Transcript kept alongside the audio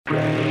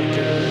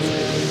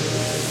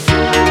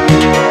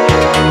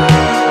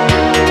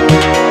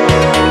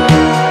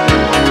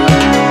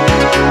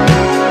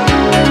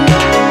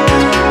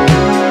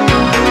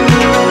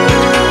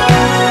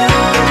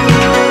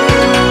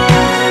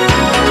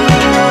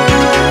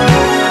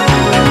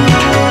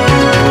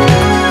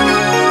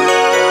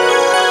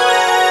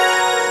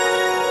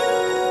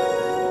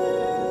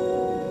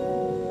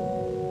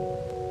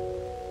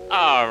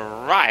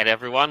right,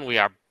 everyone, we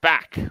are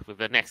back with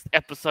the next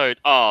episode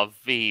of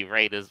the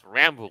Raiders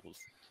Rambles.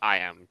 I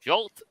am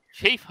Jolt,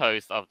 chief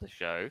host of the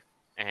show,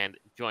 and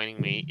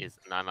joining me is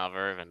none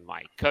other than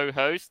my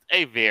co-host,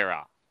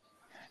 Aeveirra.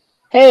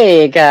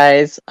 Hey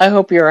guys, I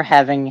hope you're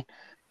having,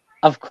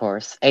 of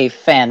course, a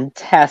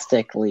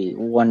fantastically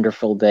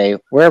wonderful day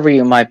wherever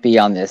you might be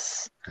on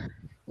this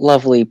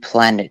lovely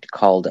planet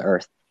called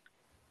Earth.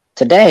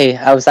 Today,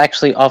 I was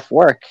actually off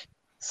work,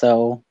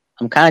 so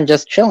I'm kind of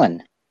just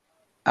chilling.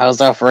 I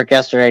was off work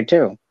yesterday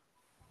too,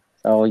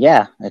 so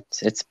yeah,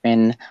 it's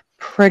been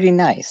pretty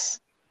nice.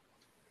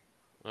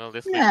 Well,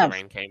 this week the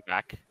rain came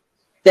back.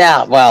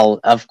 Yeah, well,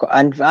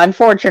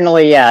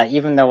 unfortunately, yeah.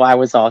 Even though I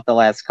was off the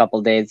last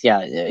couple days, yeah,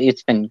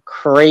 it's been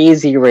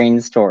crazy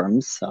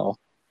rainstorms, so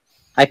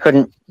I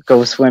couldn't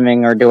go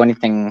swimming or do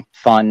anything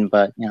fun.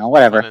 But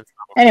whatever.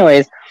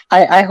 Anyways,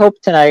 I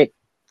hope tonight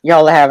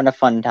y'all are having a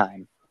fun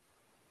time.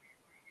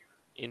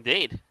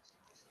 Indeed.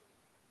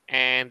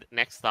 And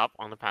next up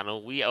on the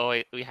panel, we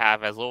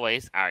have, as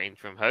always, our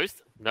interim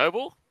host,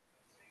 Noble.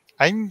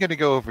 I'm gonna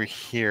go over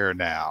here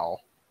now.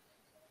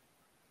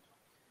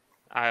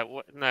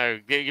 No,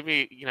 give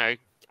me. I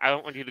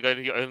don't want you to go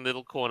to your own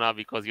little corner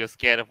because you're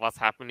scared of what's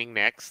happening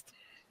next.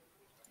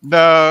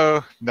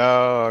 No,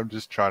 I'm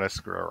just trying to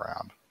screw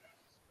around.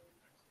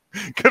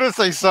 Gonna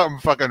say something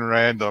fucking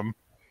random.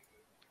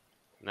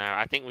 No,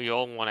 I think we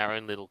all want our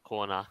own little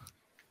corner,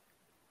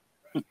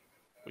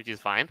 which is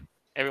fine.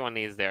 Everyone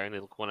needs their own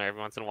little corner every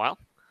once in a while.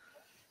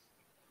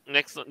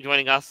 Next,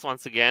 joining us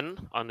once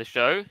again on the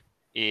show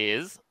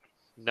is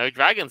No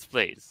Dragons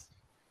Plz.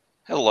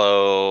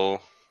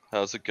 Hello.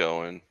 How's it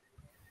going?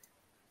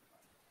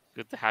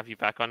 Good to have you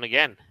back on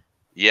again.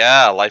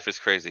 Yeah, life is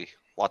crazy.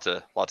 Lots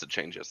of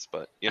changes,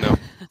 but we do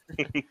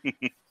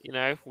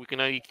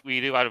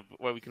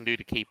what we can do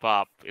to keep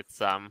up.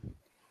 It's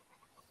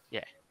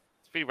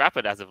it's pretty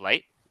rapid as of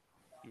late.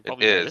 It is.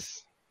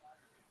 Noticed.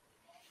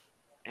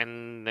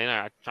 And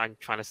I'm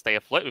trying to stay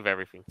afloat with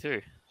everything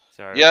too.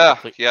 So yeah.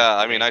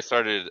 I mean, I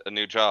started a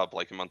new job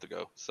like a month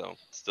ago, so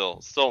still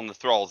in the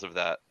thralls of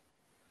that.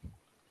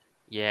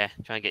 Yeah,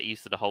 trying to get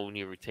used to the whole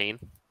new routine.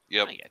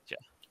 Yep. I get you.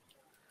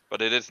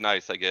 But it is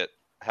nice. I get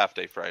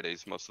half-day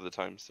Fridays most of the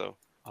time, so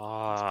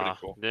it's pretty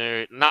cool.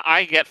 Dude, now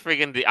I get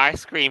friggin' the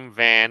ice cream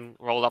van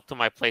rolled up to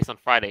my place on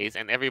Fridays,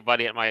 and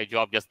everybody at my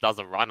job just does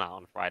a runner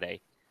on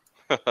Friday.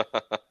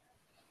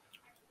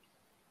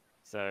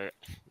 So,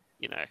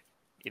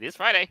 it is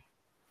Friday.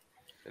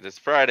 It is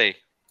Friday.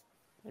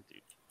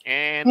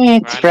 And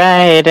it's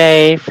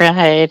Friday.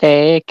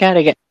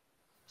 Gotta get.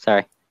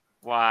 Sorry.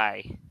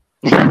 Why?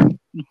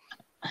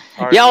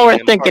 Y'all were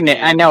thinking it.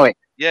 I know it.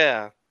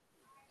 Yeah.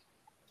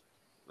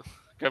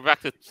 Go back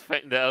to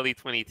the early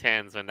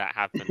 2010s when that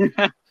happened.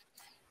 Go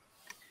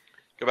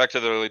back to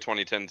the early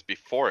 2010s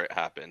before it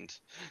happened.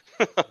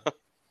 It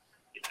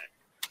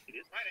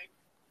is Friday.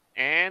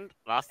 And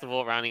last of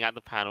all, rounding out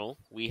the panel,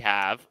 we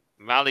have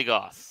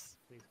Malygos.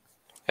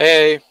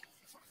 Hey.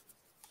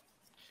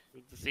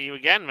 Good to see you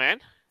again, man.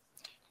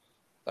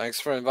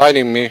 Thanks for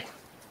inviting me.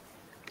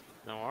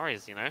 No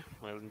worries,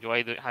 we'll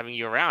enjoy having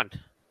you around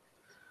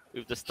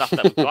with the stuff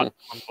that we've got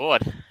on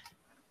board.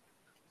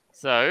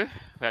 So,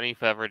 without any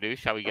further ado,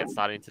 shall we get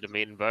started into the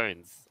meat and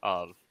bones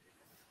of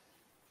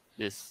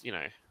this,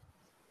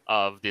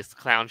 of this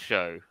clown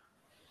show?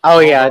 Oh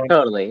yeah,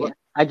 totally.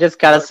 I just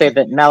gotta say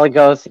that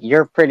Malygos,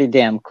 you're pretty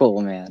damn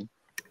cool, man.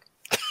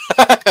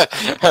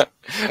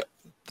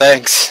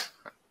 Thanks.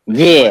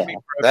 Yeah,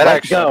 that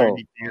let's go.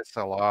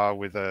 DSLR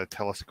with a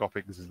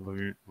telescopic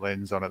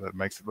lens on it that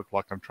makes it look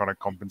like I'm trying to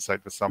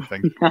compensate for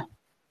something. I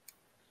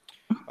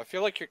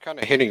feel like you're kind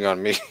of hitting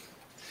on me.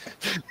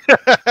 Okay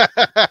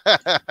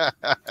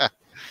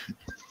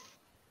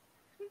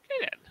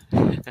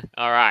then.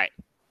 All right,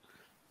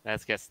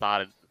 let's get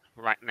started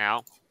right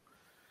now.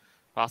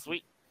 Last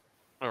week.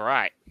 All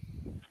right.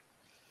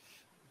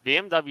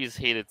 BMW's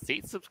heated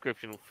seat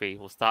subscription fee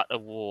will start a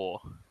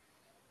war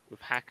with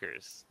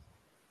hackers.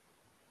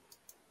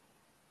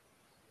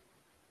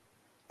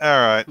 All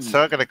right,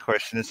 so I've got a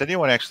question. Has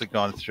anyone actually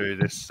gone through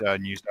this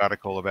news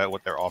article about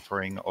what they're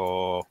offering,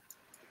 or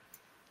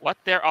what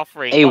they're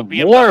offering? A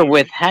war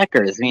with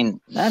hackers? I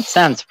mean, that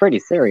sounds pretty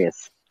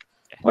serious.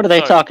 What are they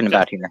talking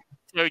about here?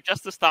 So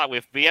just to start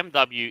with,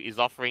 BMW is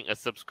offering a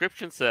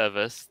subscription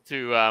service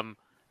to an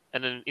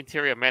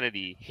interior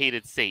amenity,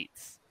 heated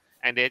seats,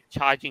 and they're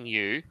charging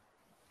you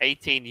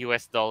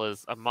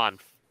 $18 a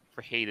month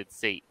for heated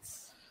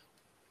seats.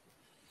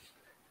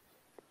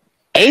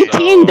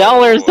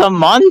 $18 a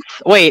month?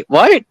 Wait,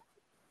 what?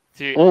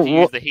 To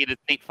use the heated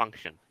seat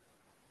function.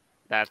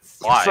 That's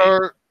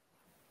why.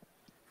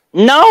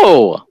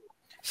 No!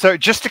 So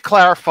just to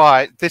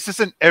clarify, this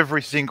isn't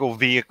every single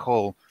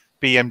vehicle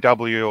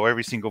BMW or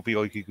every single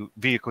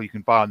vehicle you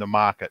can buy on the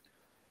market.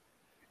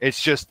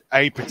 It's just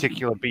a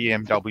particular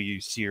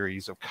BMW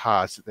series of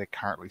cars that they're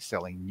currently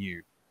selling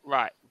new.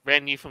 Right,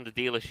 brand new from the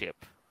dealership.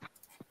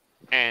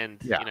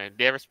 And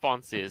their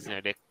response is,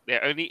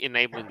 they're only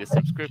enabling the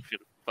subscription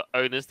for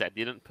owners that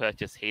didn't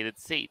purchase heated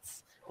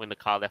seats when the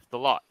car left the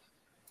lot.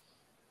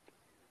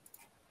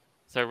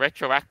 So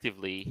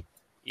retroactively,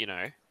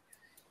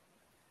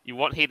 you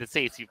want heated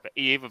seats, you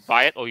either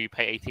buy it or you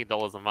pay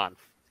 $18 a month.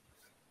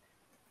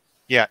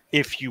 Yeah,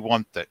 if you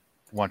want it.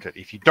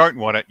 If you don't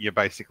want it, you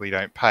basically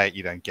don't pay it,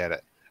 you don't get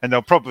it. And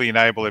they'll probably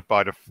enable it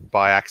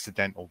by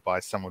accident or by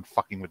someone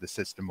fucking with the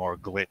system or a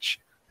glitch.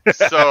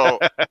 So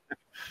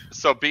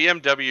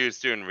BMW is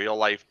doing real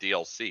life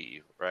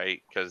DLC,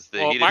 right? Because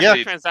the heated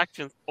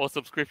microtransactions or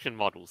subscription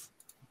models.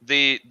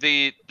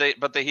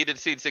 but the heated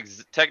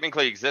seats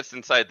technically exist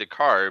inside the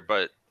car,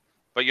 but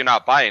you're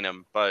not buying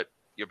them, but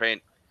you're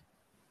paying.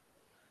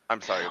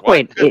 I'm sorry.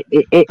 What? Wait,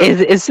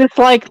 is this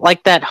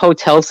like that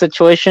hotel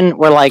situation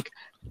where like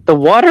the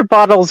water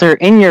bottles are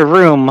in your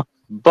room,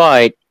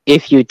 but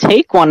if you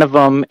take one of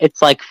them,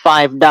 it's like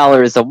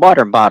 $5 a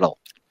water bottle?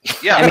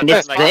 Yeah, I mean,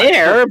 it's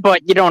there,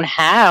 but you don't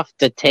have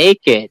to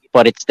take it.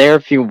 But it's there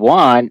if you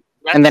want,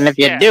 and then if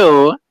you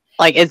do,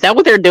 like, is that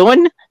what they're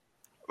doing?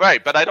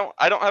 Right, but I don't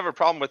have a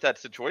problem with that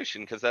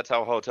situation because that's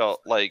how hotels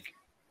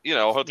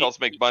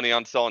make money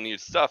on selling you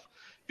stuff.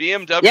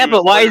 BMW. Yeah,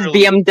 but why is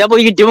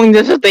BMW doing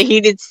this with the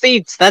heated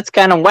seats? That's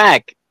kind of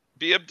whack.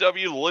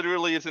 BMW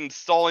literally is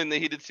installing the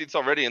heated seats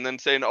already and then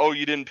saying, "Oh,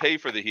 you didn't pay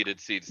for the heated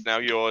seats. Now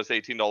you owe us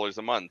 $18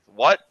 a month."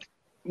 What?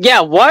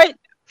 Yeah, what?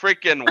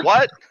 Freaking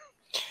what?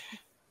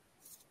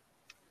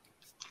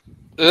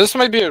 This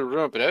might be a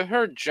rumor, but I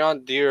heard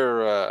John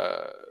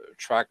Deere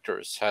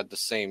tractors had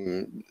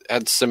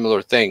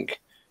similar thing,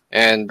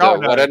 and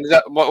what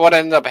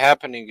ended up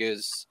happening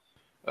is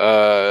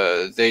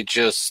they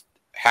just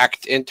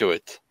hacked into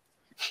it.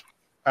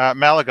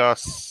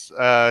 Malygos,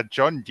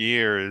 John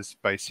Deere is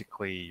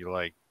basically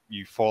like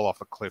you fall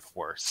off a cliff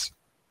worse.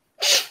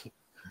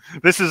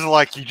 This is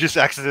like you just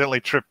accidentally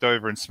tripped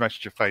over and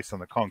smashed your face on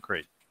the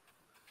concrete.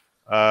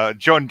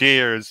 John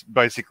Deere is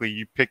basically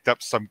you picked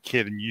up some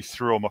kid and you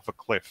threw him off a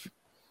cliff.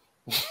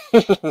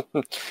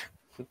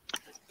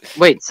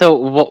 Wait, so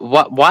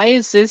why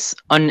is this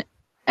an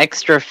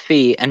extra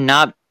fee and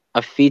not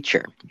a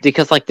feature?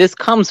 Because like this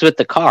comes with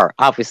the car,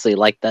 obviously,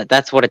 like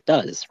that's what it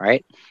does,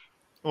 right?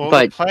 Well,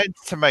 but the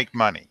plan's to make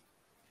money.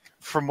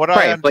 From what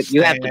I understand, but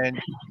you have to...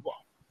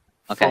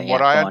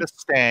 I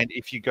understand,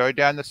 if you go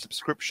down the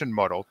subscription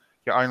model,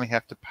 you only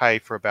have to pay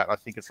for about, I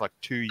think it's like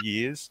 2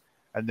 years,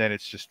 and then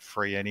it's just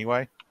free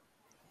anyway.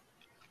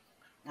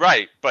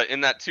 Right, but in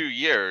that 2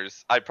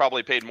 years, I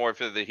probably paid more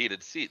for the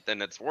heated seat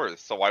than it's worth.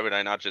 So why would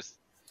I not just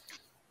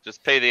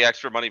pay the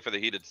extra money for the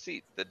heated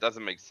seat? That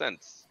doesn't make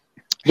sense.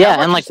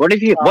 Yeah, and like, what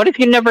if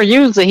you never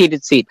use the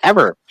heated seat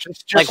ever?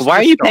 Like, why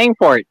are you paying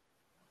for it?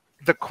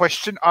 The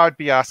question I'd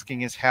be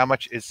asking is, how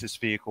much is this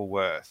vehicle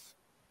worth?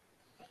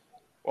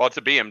 Well, it's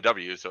a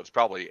BMW, so it's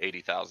probably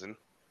 $80,000.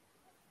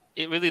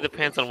 It really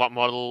depends on what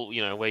model,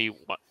 where you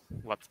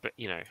what spec,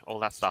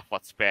 all that stuff,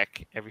 what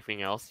spec,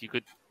 everything else. You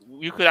could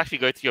actually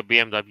go to your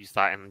BMW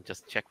site and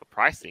just check the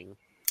pricing.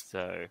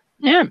 So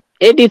yeah,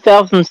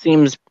 80,000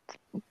 seems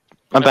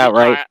about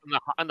right.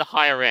 On the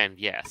higher end,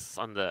 yes.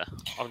 On the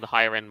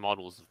higher end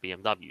models of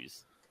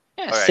BMWs.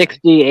 Yeah, right.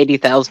 60,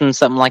 80,000,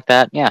 something like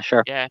that. Yeah,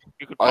 sure. Yeah,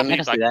 you could probably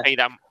pay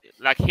that.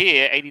 Like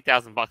here,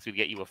 $80,000 would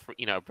get you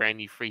a brand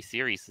new 3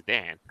 Series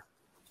sedan.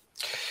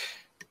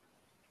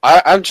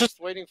 I'm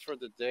just waiting for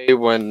the day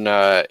when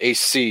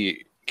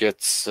AC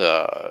gets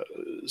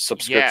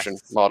subscription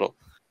model.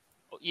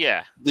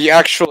 Yeah. The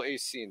actual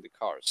AC in the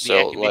car.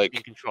 So like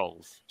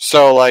controls.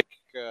 So like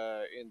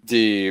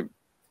in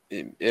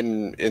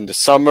the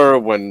summer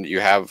when you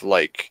have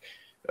like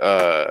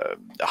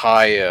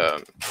high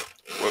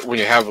when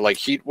you have like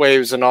heat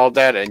waves and all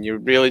that, and you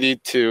really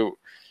need to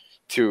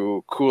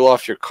cool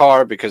off your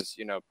car because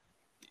you know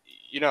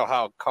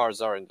how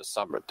cars are in the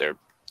summer. They're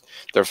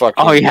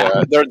fucking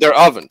they're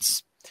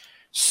ovens.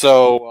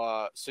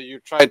 So you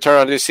try to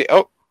turn on the AC.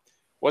 Oh,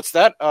 what's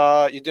that?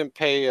 You didn't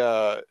pay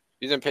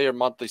your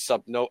monthly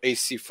sub. No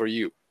AC for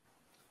you.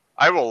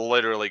 I will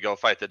literally go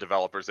fight the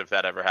developers if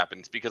that ever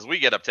happens because we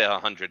get up to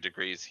 100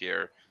 degrees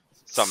here.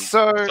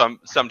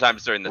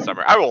 Sometimes during the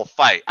summer, I will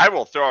fight. I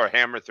will throw a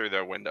hammer through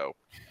their window.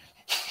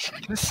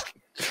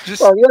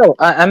 Well,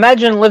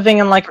 imagine living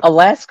in like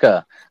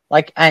Alaska.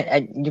 Like,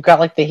 you got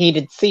like the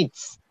heated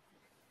seats.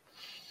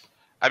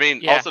 I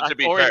mean, also to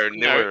be fair,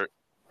 newer,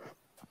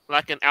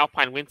 like an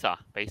Alpine winter,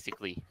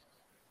 basically.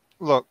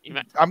 Look,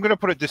 I'm going to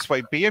put it this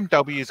way: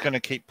 BMW is going to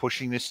keep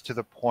pushing this to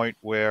the point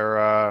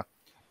where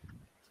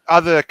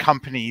other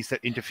companies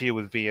that interfere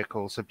with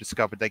vehicles have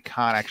discovered they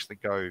can't actually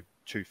go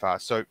too far.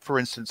 So, for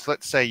instance,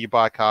 let's say you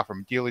buy a car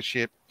from a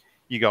dealership,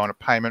 you go on a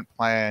payment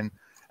plan,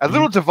 a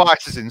little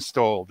device is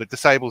installed that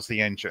disables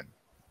the engine.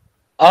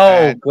 Oh,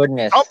 and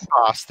goodness. Some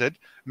bastard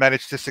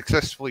managed to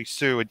successfully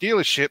sue a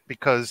dealership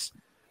because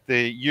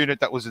the unit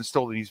that was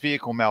installed in his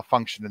vehicle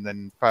malfunctioned and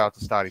then failed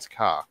to start his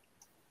car.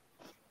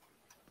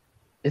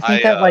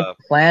 Isn't that like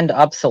planned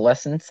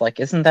obsolescence? Like,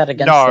 isn't that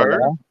against the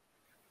law?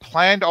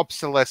 Planned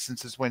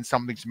obsolescence is when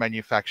something's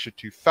manufactured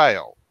to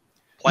fail.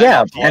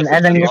 Yeah, and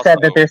then you said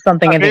that there's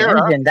something in the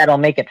engine that'll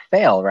make it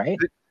fail, right?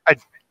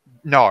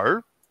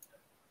 No.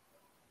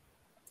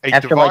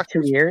 After like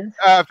 2 years?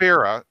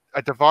 Aeveirra,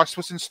 a device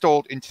was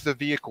installed into the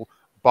vehicle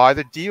by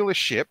the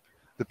dealership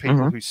the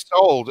people who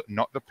sold,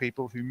 not the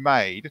people who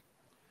made.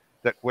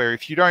 That where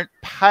if you don't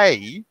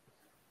pay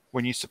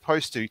when you're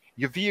supposed to,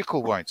 your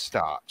vehicle won't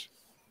start.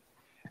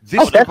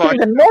 That's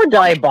even more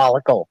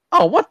diabolical.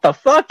 Oh, what the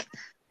fuck?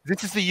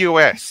 This is the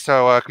US,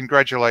 so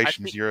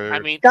congratulations.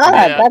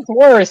 That's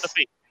worse.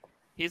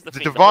 Here's the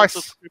thing. Device... The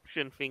whole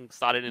subscription thing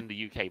started in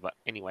the UK, but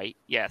anyway,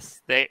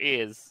 yes, there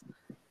is.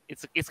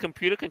 It's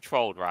computer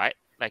controlled, right?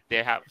 Like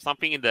they have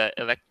something in the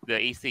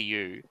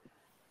ECU,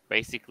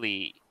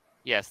 basically.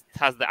 Yes,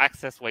 has the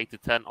access way to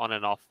turn on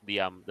and off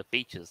the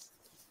features,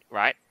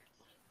 right?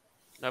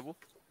 Noble?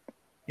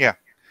 Yeah.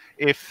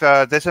 If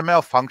there's a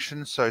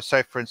malfunction, so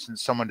say for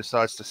instance someone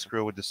decides to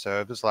screw with the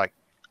servers, like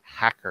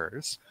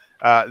hackers,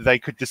 they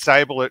could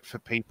disable it for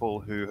people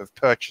who have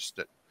purchased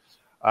it.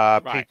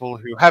 People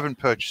who haven't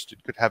purchased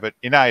it could have it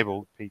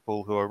enabled.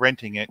 People who are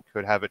renting it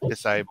could have it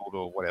disabled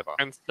or whatever.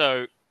 And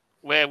so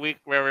where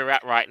we're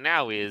at right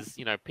now is,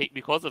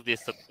 because of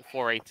this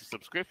foray to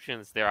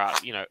subscriptions, there are,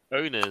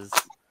 owners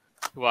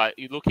who are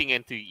looking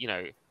into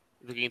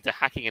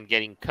hacking and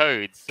getting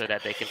codes so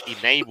that they can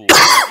enable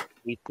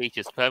these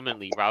features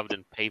permanently rather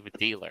than pay the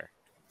dealer.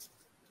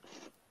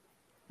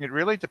 It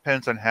really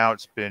depends on how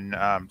it's been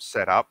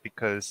set up,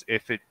 because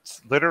if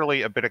it's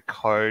literally a bit of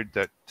code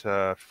that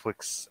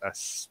flicks an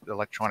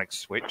electronic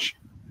switch,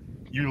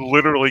 you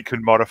literally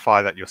can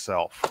modify that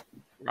yourself.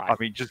 Right. I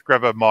mean, just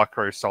grab a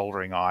micro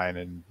soldering iron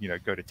and,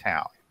 go to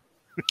town.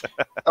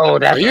 Oh,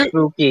 that's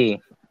spooky.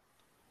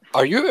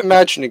 Are you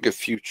imagining a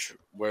future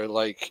where,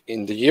 like,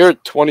 in the year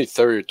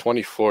 2030 or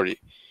 2040,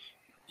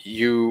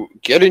 you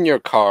get in your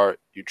car,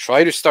 you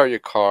try to start your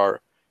car,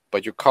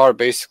 but your car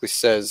basically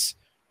says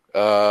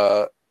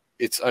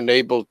it's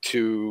unable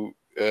to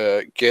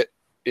get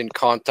in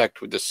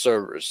contact with the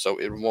servers, so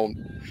it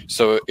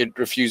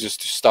refuses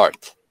to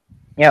start.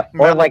 Yeah,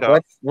 or like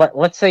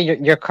let's say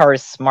your car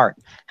is smart,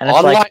 and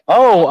it's like,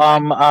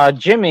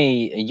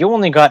 Jimmy, you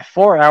only got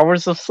 4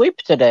 hours of sleep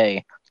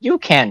today. You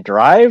can't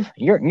drive.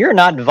 You're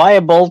not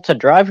viable to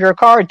drive your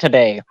car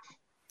today.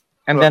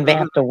 And then they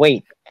have to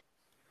wait.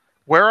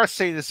 Where I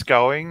see this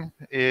going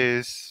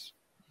is,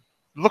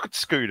 look at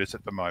scooters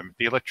at the moment.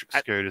 The electric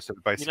scooters that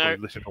are basically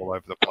littered all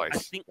over the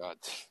place.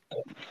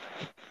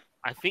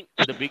 I think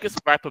the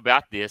biggest gripe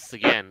about this,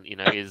 again,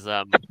 is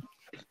to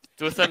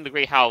a certain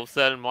degree how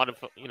certain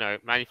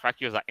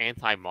manufacturers are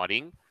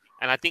anti-modding.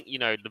 And I think,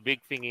 the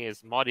big thing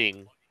is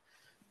modding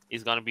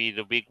is going to be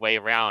the big way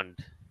around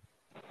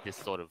this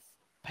sort of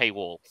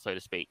paywall, so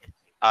to speak.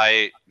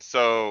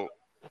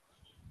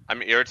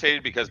 I'm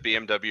irritated because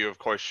BMW, of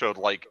course, showed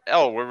like,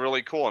 oh, we're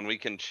really cool and we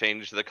can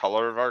change the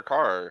color of our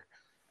car.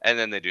 And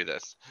then they do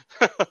this.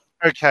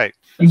 Okay.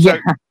 So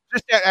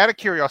just out of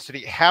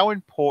curiosity, how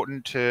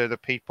important to the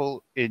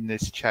people in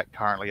this chat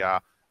currently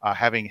are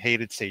having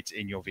heated seats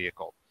in your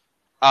vehicle?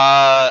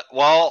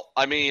 Well,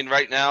 I mean,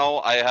 right now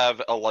I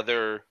have a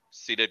leather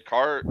seated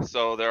car,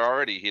 so they're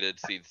already heated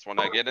seats when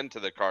I get into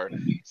the car.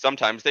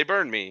 Sometimes they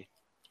burn me.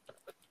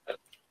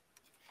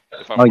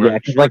 Oh yeah,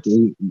 because like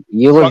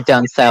you live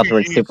down south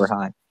where it's super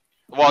hot.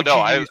 Well, no,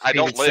 I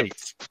don't live.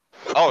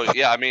 Oh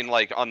yeah, I mean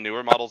like on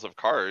newer models of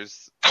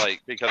cars,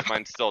 like because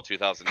mine's still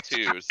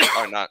 2002,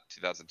 or not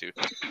 2002,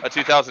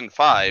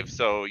 2005.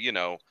 So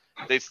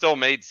they still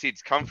made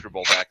seats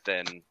comfortable back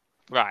then.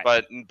 Right.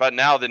 But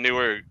now the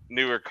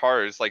newer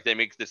cars, like they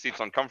make the seats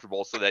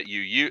uncomfortable so that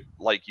you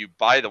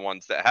buy the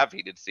ones that have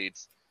heated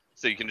seats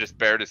so you can just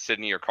bear to sit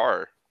in your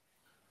car.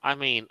 I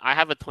mean, I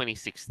have a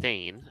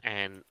 2016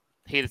 and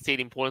heated seat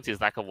importance is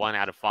like a 1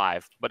 out of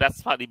 5, but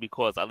that's partly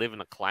because I live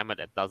in a climate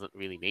that doesn't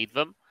really need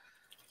them.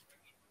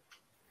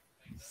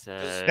 So,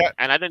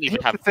 and I don't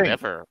even have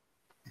forever.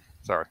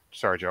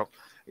 Sorry, Joel.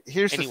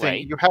 Here's the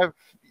thing: you have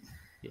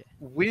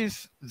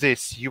with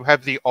this, you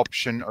have the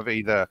option of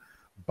either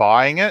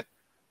buying it,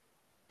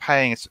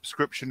 paying a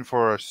subscription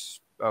for it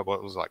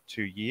was like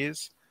 2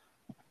 years,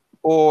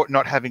 or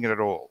not having it at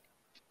all.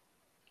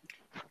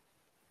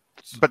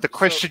 But the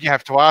question you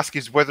have to ask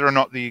is whether or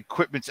not the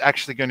equipment's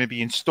actually going to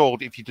be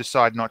installed if you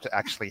decide not to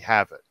actually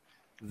have it.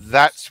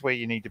 That's where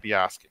you need to be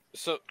asking.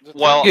 So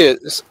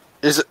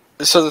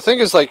the thing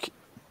is like,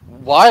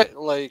 why?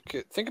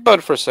 Like, think about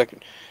it for a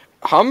second.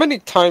 How many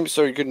times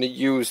are you going to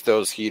use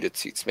those heated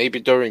seats? Maybe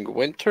during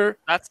winter,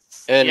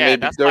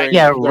 rarely.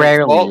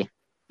 Fall?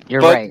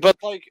 You're right. But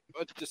like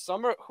the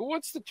summer, who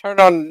wants to turn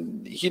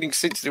on heating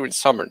seats during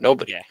summer?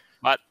 Nobody. Yeah.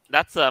 But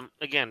that's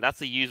again,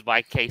 that's a use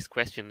by case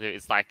question.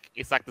 It's like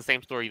the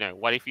same story.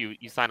 What if you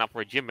sign up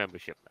for a gym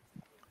membership?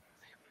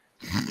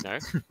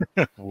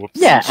 Whoops.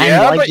 Yeah,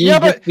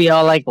 and just be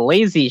all like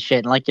lazy shit,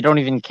 and like you don't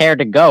even care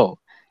to go.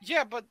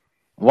 Yeah, but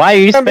why are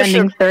you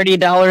spending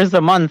 $30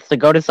 a month to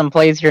go to some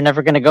place you're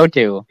never going to go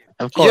to?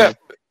 Of course. Yeah,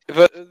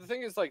 but the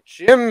thing is, like,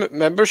 gym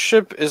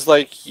membership is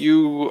like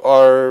you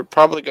are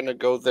probably going to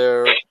go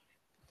there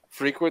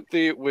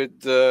frequently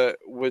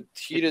with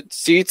heated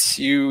seats.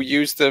 You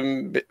use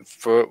them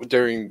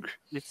during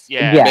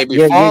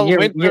maybe fall,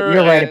 winter.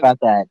 You're right about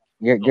that.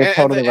 You're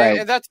totally right.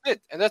 And that's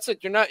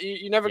it. You're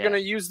never going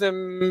to use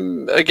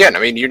them again. I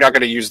mean, you're not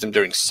going to use them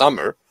during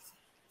summer.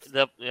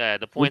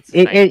 the point's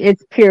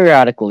it's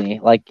periodically,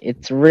 like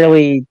it's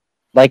really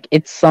like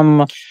it's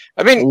some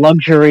I mean,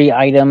 luxury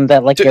item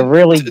that like you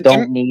really to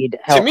don't need.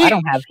 Hell, me- I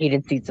don't have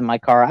heated seats in my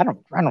car. I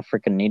don't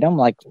freaking need them.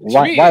 Like to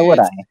why me, would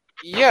I?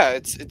 Yeah,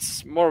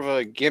 it's more of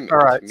a gimmick. All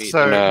right, to me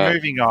so than,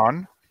 moving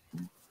on.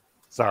 I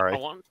Sorry.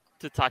 want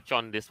to touch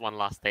on this one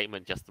last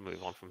statement just to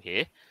move on from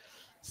here.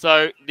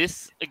 So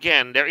this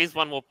again, there is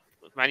one more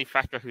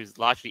manufacturer who's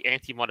largely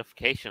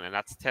anti-modification, and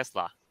that's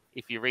Tesla.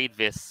 If you read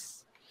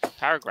this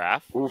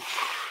paragraph,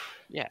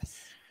 yes.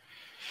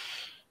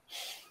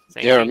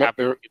 Same Yeah, thing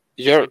happened.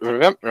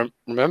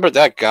 remember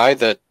that guy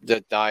that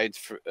died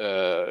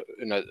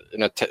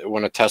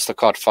when a Tesla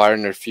caught fire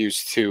and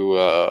refused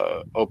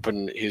to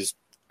open his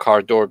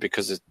car door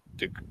because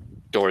the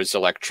door is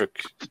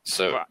electric.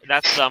 So Right,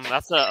 that's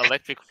an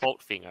electric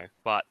fault thinger.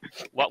 But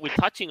what we're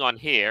touching on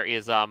here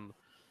is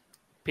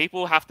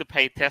people have to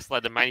pay Tesla,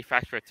 the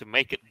manufacturer, to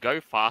make it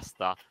go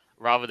faster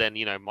rather than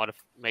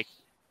make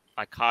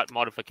car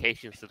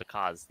modifications to the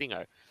cars.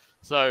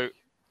 So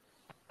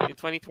in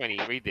 2020,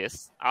 read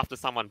this. After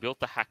someone built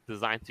a hack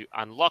designed to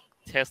unlock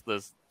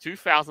Tesla's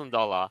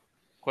 $2,000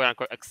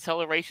 quote-unquote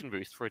acceleration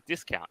boost for a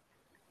discount,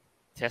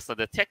 Tesla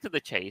detected the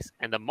chase,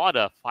 and the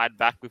modder fired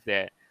back with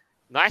their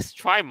nice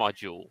try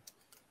module.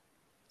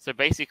 So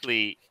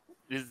basically,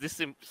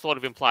 this sort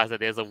of implies that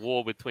there's a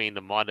war between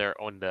the modder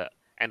and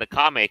the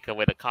car maker,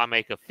 where the car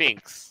maker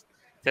thinks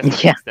Tesla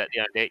thinks that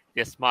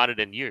they're smarter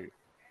than you.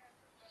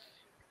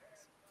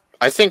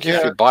 I think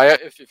if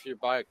you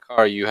buy a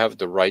car, you have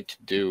the right to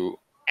do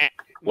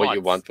what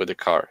you want with the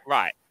car.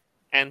 Right.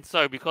 And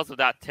so because of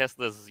that,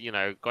 Tesla's,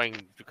 going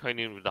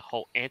draconian with the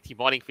whole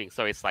anti-modding thing.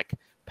 So it's like,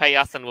 pay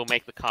us and we'll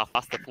make the car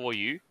faster for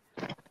you.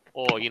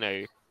 Or,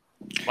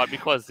 but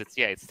because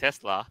it's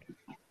Tesla,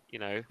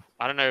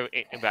 I don't know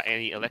about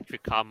any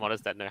electric car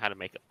modders that know how to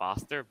make it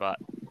faster, but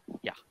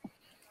yeah.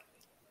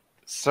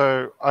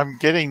 So I'm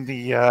getting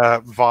the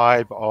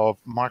vibe of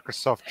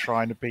Microsoft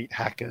trying to beat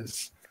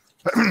hackers.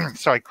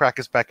 Sorry,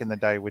 crackers back in the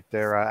day with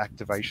their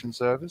activation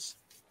servers.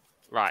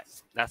 Right,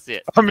 that's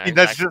it. I mean,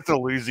 that's just a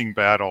losing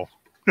battle.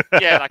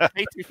 Yeah, like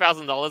pay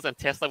 $2,000 and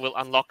Tesla will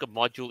unlock a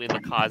module in the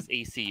car's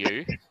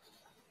ECU.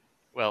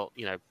 Well,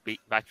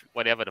 battery,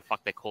 whatever the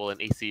fuck they call an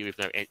ECU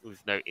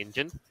with no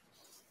engine,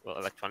 well,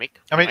 electronic.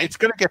 I mean, it's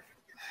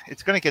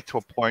gonna get to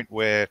a point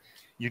where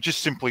you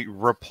just simply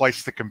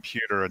replace the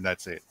computer and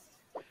that's it.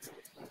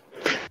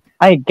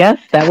 I guess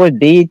that would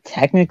be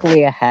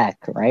technically a hack,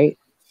 right?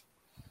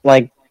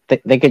 Like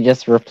they could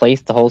just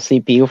replace the whole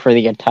CPU for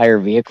the entire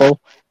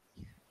vehicle.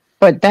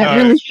 But that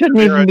really shouldn't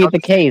even be the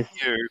case.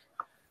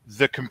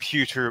 The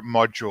computer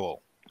module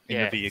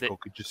in the vehicle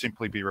could just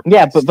simply be replaced.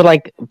 Yeah,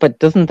 but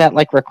doesn't that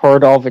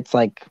record all of its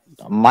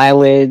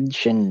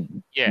mileage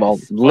and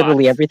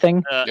literally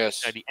everything?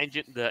 Yes. The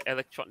engine,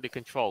 the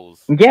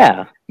controls.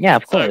 Yeah,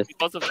 of course. So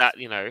because of that,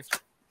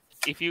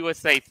 if you were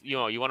say you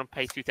want to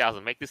pay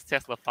 $2,000, make this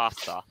Tesla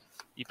faster,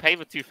 you pay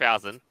for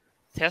 $2,000.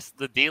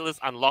 The dealers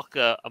unlock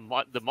the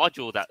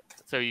module that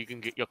so you can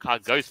get your car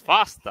goes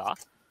faster.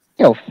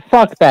 Yo,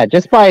 fuck that!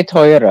 Just buy a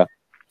Toyota.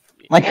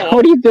 What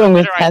are you doing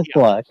with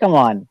Tesla? Idea. Come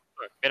on,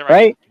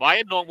 right? Buy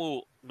a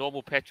normal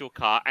petrol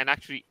car, and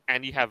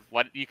you have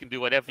you can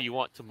do whatever you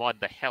want to mod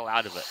the hell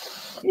out of it.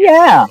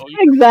 Yeah,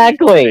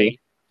 exactly.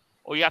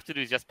 All you have to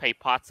do is just pay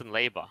parts and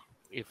labor.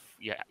 If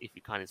you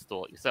can't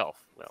install it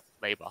yourself, well,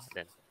 labor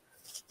then.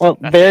 Well,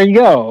 there you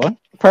go.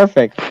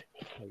 Perfect.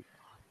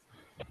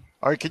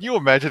 All right, can you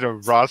imagine a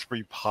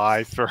Raspberry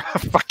Pi for a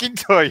fucking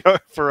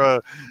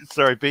Toyota,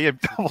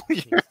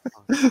 BMW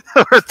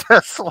or a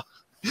Tesla?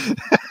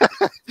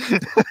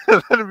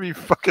 That'd be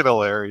fucking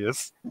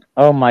hilarious.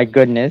 Oh my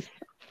goodness!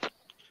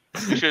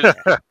 You should.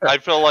 I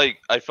feel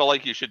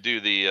like you should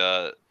do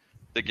the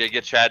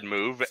Giga Chad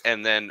move,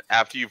 and then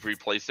after you've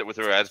replaced it with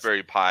a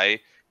Raspberry Pi,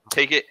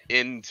 take it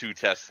into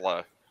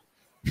Tesla.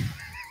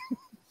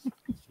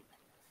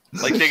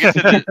 Like take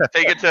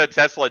it to a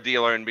Tesla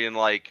dealer and being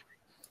like,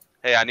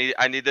 hey,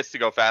 I need this to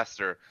go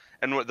faster,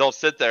 and they'll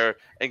sit there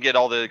and get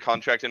all the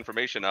contract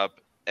information up,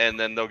 and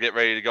then they'll get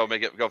ready to go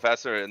make it go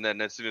faster, and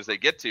then as soon as they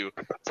get to,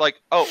 it's like,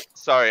 oh,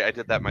 sorry, I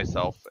did that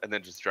myself, and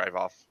then just drive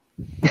off.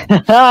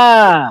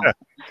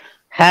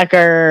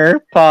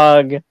 Hacker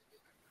pug.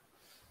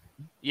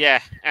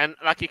 Yeah, and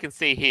like you can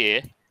see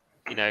here,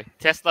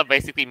 Tesla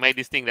basically made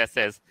this thing that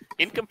says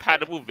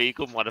incompatible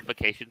vehicle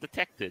modification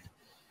detected,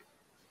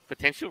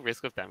 potential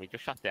risk of damage or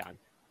shutdown.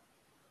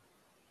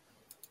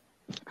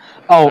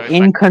 Oh, so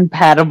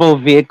incompatible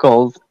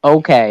vehicles.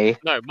 Okay.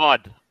 No,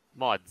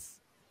 mods.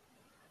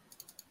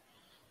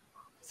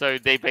 So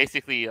they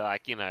basically they're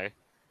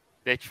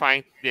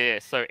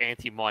so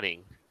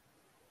anti-modding.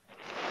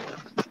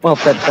 Well,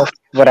 that's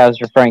what I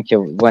was referring to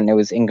when it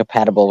was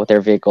incompatible with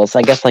their vehicles.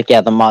 I guess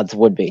the mods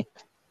would be.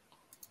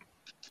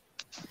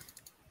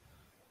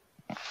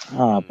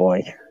 Oh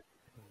boy.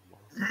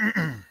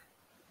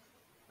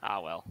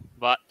 Well.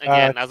 But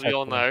again, as we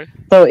all know.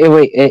 So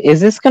wait, is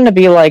this going to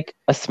be like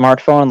a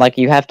smartphone? Like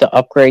you have to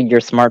upgrade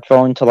your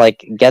smartphone to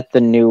get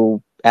the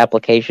new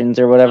applications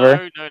or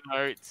whatever? No.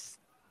 It's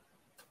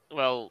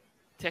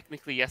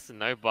technically yes and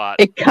no, but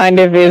It kind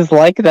of is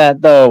like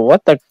that, though.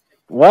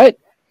 What?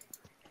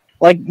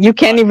 Like, you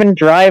can't even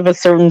drive a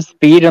certain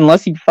speed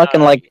unless you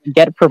fucking,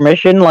 get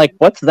permission? Like,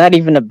 what's that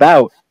even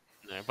about?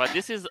 no, but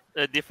this is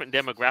a different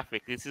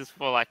demographic. This is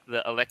for, like,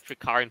 the electric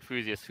car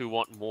enthusiasts who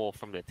want more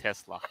from their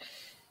Tesla.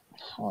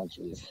 Oh,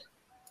 jeez.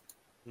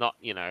 Not,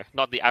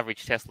 not the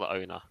average Tesla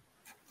owner.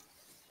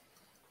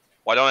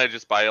 Why don't I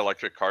just buy an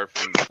electric car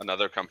from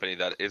another company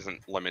that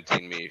isn't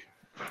limiting me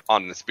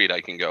on the speed I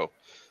can go?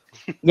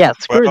 Yeah,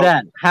 screw Well,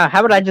 that.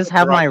 How would I just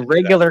have my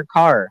regular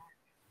car?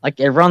 Like,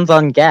 it runs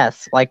on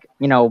gas, like,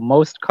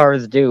 most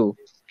cars do.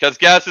 Because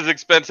gas is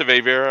expensive,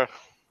 Aeveirra.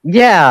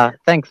 Yeah,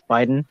 thanks,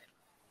 Biden.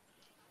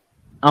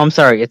 Oh, I'm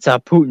sorry, it's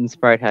Putin's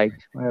price hike.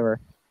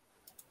 Whatever.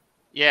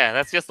 Yeah,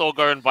 let's just all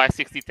go and buy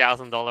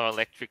 $60,000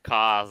 electric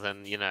cars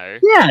and,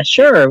 Yeah,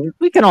 sure.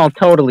 We can all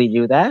totally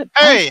do that.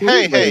 Hey,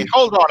 Absolutely.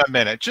 hold on a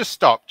minute. Just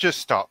stop.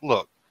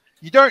 Look,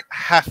 you don't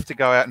have to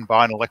go out and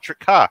buy an electric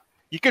car.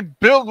 You can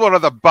build one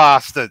of the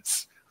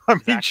bastards. I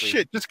mean, Exactly.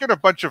 shit, just get a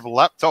bunch of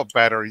laptop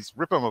batteries,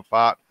 rip them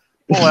apart,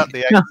 pull out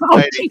the 80s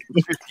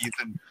and 50s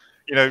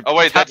and, Oh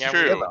wait, that's Yeah,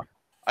 true. whatever.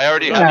 I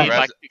already You have need, the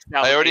like,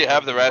 6,000 I already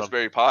have the people.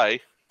 Raspberry Pi.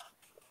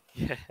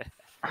 Yeah,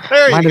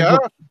 There Might you as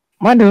go.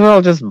 Might as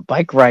well just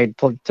bike ride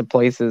to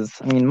places.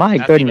 I mean, my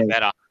that's goodness. even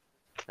better.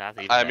 That's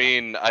even I better.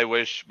 mean, I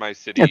wish my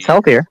city. It's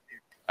healthier.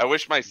 I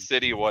wish my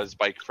city was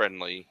bike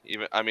friendly.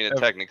 Even I mean, it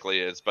technically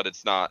is, but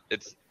it's not.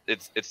 It's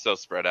so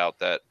spread out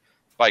that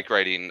bike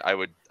riding, I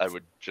would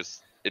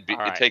just it'd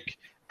Alright. take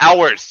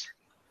hours.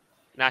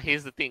 Now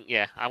here's the thing.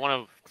 Yeah, I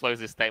want to close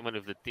this statement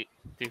with the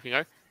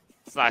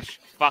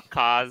 /fuck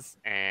cars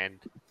and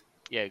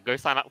go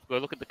sign up. Go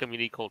look at the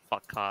community called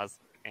Fuck Cars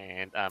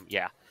and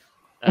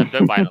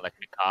don't buy an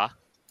electric car.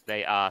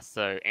 They are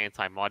so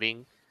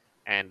anti-modding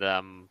and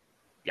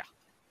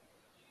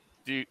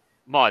do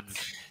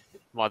mods.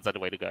 Mods are the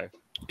way to go.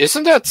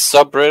 Isn't that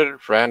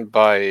subreddit ran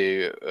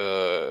by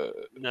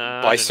No,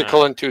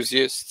 bicycle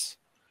enthusiasts?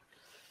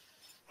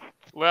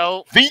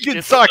 Well, Vegan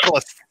it's-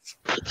 cyclists.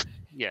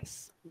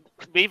 Yes.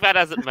 Be that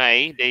as it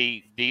may,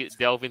 they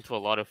delve into a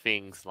lot of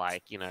things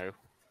like,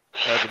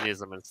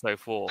 urbanism and so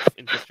forth.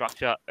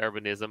 Infrastructure,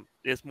 urbanism.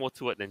 There's more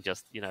to it than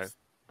just,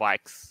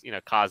 bikes,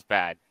 cars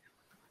bad.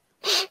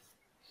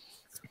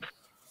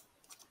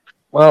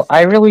 Well,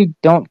 I really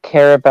don't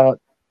care about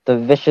the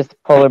vicious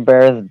polar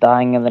bears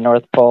dying in the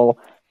North Pole.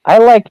 I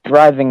like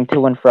driving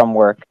to and from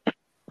work.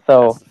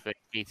 So, That's the thing.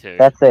 Me too.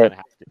 that's it. Kinda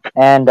have to.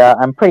 and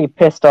I'm pretty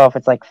pissed off.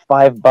 It's like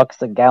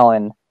 $5 a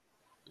gallon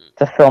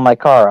to fill my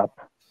car up.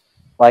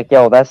 Like,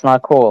 yo, that's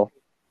not cool.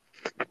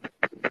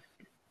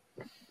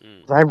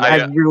 Mm.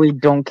 I really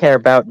don't care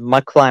about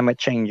climate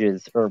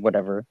changes or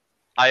whatever.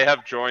 I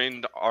have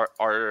joined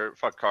our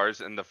Fuck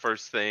Cars, and the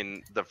first Oh,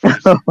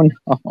 no.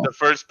 the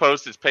first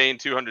post is paying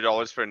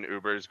 $200 for an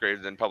Uber is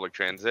greater than public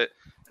transit.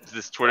 It's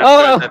this Twitter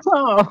Oh, thread.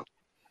 no.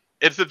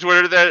 It's the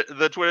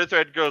Twitter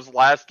thread goes.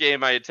 Last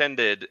game I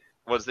attended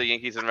was the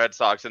Yankees and Red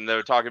Sox, and they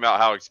were talking about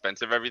how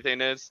expensive everything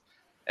is.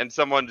 And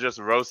someone just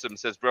roasts him,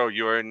 says, "Bro,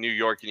 you are in New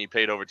York and you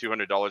paid over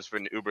 $200 for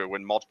an Uber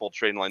when multiple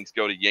train lines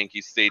go to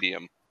Yankee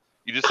Stadium.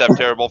 You just have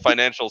terrible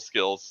financial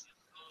skills."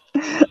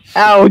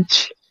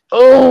 Ouch.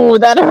 Oh,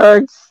 that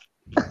hurts.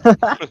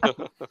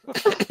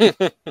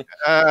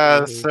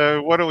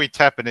 So what are we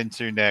tapping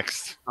into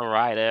next?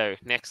 Alrighto.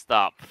 Next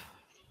up,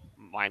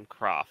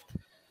 Minecraft.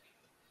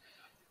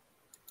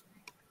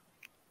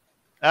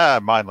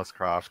 Mindless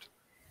craft.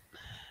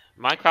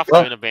 Minecraft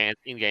Well- owner bans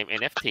in-game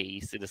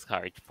NFTs to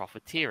discourage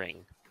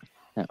profiteering.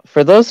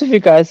 For those of you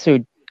guys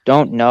who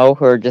don't know,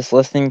 who are just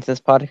listening to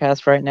this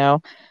podcast right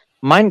now,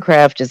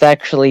 Minecraft is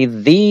actually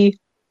the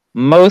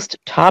most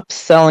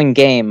top-selling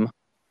game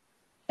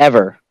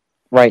ever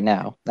right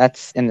now.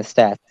 That's in the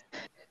stats.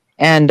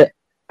 And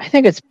I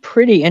think it's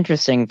pretty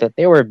interesting that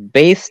they were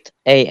based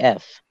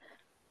AF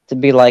to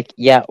be like,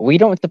 yeah, we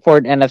don't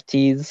support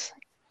NFTs,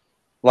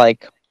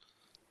 like,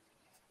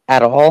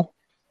 at all.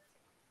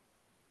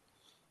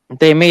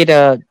 They made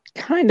a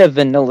kind of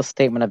vanilla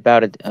statement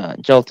about it.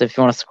 Jolt, if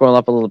you want to scroll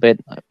up a little bit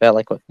about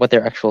like what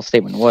their actual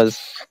statement was.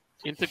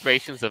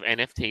 Integrations of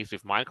NFTs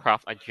with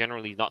Minecraft are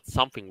generally not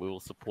something we will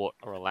support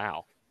or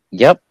allow.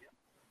 Yep.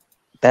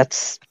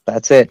 That's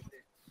it.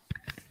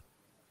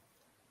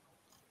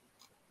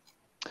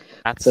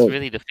 That's So-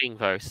 really the thing,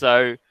 though.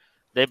 So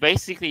they're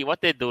basically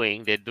what they're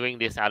doing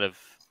this out of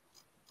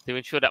to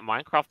ensure that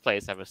Minecraft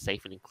players have a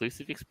safe and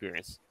inclusive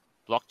experience.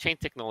 Blockchain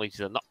technologies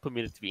are not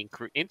permitted to be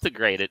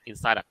integrated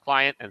inside a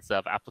client and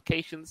server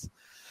applications,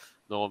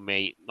 nor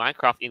may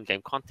Minecraft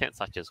in-game content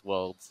such as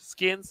worlds,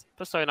 skins,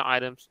 persona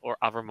items, or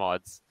other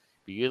mods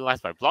be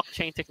utilized by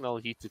blockchain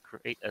technology to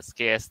create a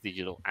scarce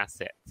digital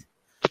asset.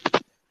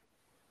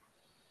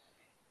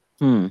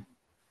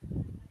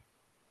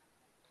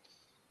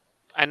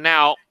 And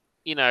now,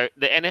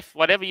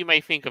 whatever you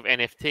may think of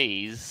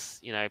NFTs,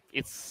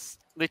 it's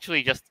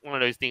literally just one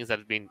of those things that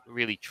have been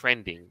really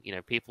trending.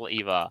 People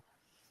either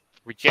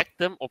reject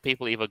them or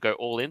people either go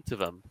all into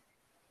them.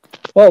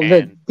 Well,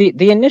 And-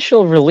 the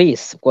initial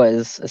release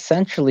was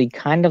essentially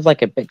kind of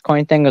like a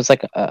Bitcoin thing. It was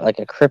like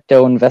a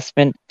crypto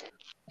investment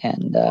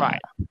and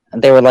Right.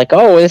 they were like,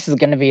 "Oh, this is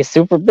going to be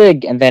super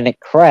big," and then it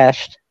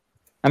crashed.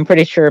 I'm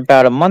pretty sure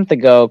about a month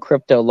ago,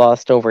 crypto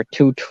lost over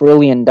 $2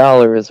 trillion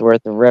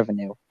worth of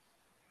revenue.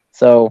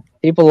 So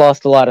people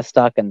lost a lot of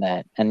stock in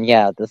that, and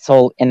yeah, this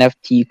whole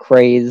NFT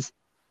craze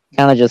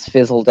kind of just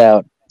fizzled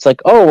out. It's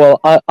like, oh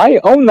well, I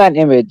own that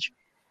image.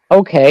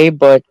 Okay,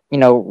 but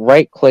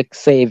right-click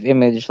save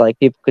image, like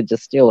people could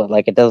just steal it.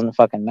 Like it doesn't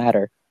fucking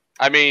matter.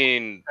 I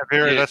mean,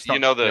 Aeveirra, that's you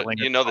not know the stealing,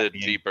 you it's know the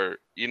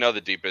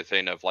copying. deeper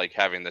thing of like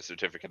having the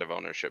certificate of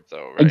ownership,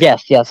 though, right?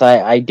 Yes,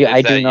 I do. Is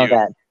I do that know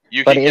that.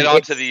 You But can get onto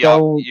it's the yacht.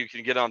 so... You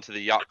can get onto the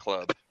yacht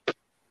club.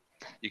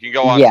 You can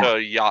go Yeah. onto a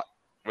yacht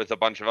with a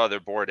bunch of other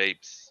bored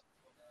apes.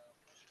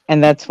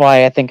 And that's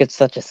why I think it's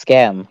such a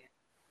scam.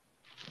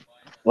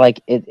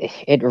 Like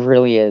it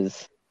really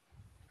is.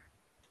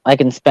 I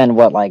can spend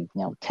what, like,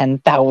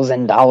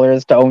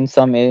 $10,000 to own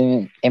some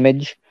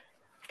image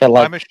that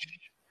like I'm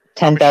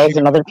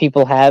 10,000 other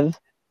people have.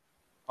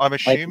 I'm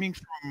assuming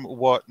from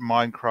what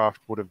Minecraft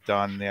would have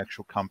done, the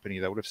actual company,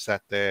 they would have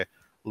sat there,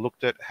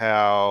 looked at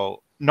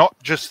how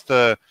not just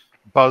the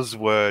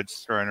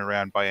buzzwords thrown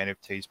around by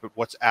NFTs, but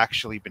what's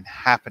actually been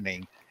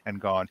happening,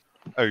 and gone,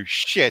 oh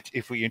shit,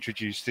 if we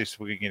introduce this,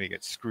 we're going to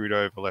get screwed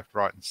over left,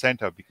 right, and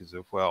center because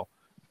of, well,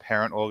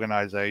 parent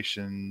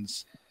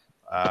organizations,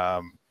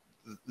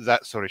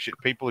 that sort of shit.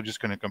 People are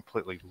just going to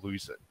completely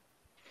lose it.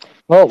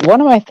 Well,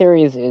 one of my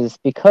theories is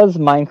because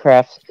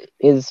Minecraft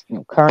is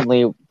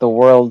currently the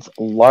world's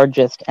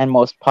largest and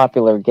most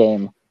popular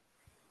game,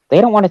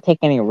 they don't want to take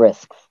any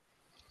risks.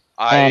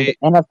 And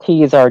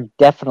NFTs are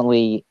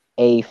definitely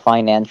a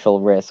financial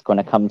risk when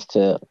it comes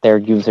to their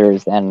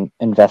users and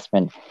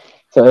investment.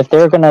 So if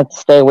they're going to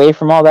stay away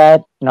from all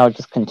that,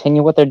 just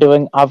continue what they're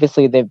doing.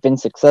 Obviously, they've been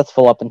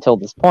successful up until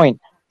this point,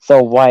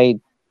 so why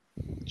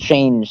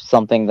change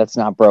something that's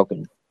not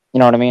broken? You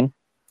know what I mean?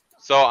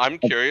 So I'm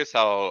curious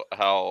how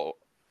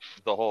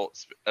the whole,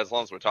 as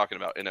long as we're talking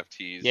about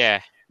NFTs,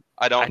 Yeah.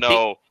 I don't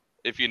know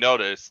if you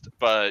noticed,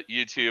 but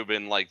YouTube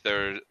in like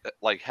their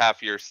like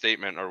half-year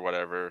statement or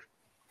whatever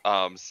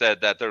said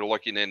that they're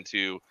looking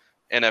into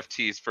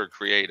NFTs for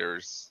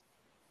creators.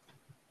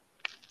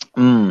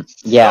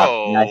 Yeah,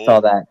 I saw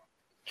that.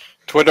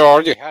 Twitter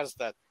already has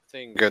that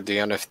thing, the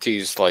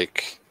NFTs,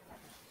 like,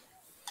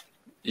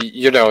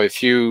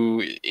 if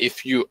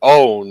you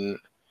own,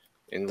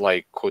 in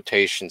like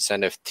quotations,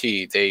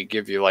 NFT, they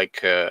give you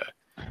like a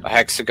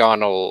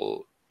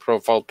hexagonal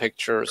profile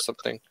picture or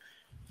something.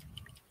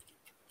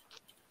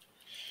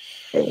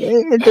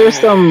 There's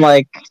some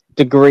like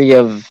degree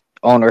of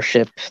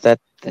ownership that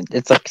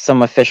it's like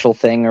some official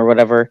thing or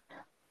whatever.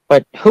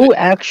 But who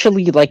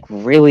actually like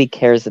really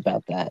cares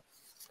about that?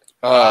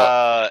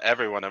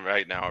 Everyone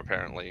right now,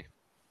 apparently.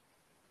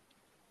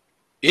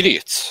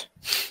 Idiots.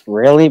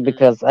 Really?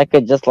 Because I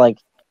could just like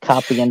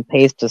copy and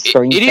paste a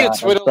screenshot of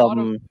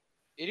some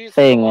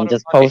thing and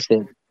just post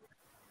it.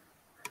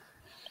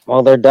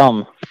 Well, they're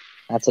dumb.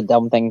 That's a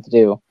dumb thing to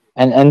do.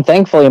 And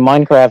thankfully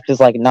Minecraft is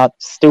like not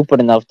stupid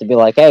enough to be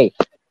like, hey,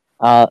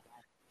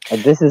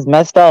 this is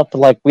messed up,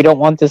 like we don't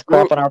want this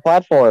crap on our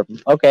platform.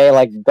 Okay,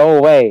 like go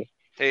away.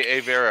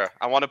 Hey, Aeveirra,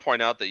 I want to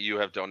point out that you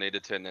have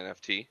donated to an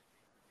NFT.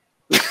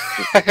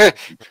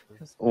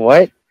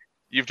 What?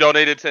 You've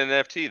donated to an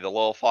NFT, the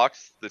little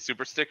fox, the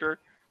super sticker.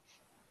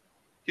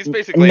 He's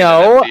basically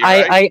no. an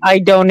NFT, right? I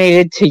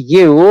donated to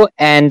you,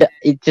 and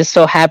it just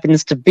so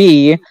happens to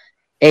be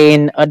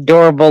an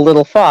adorable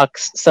little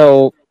fox.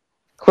 So,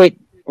 quit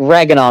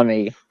ragging on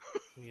me.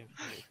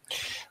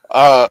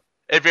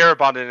 Aeveirra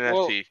bought an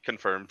NFT,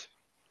 confirmed.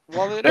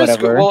 Well, it is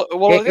good.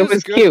 Well, it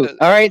was cute.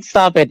 All right,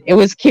 stop it. It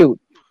was cute.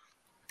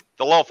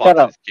 The little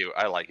fox is cute.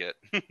 I like it.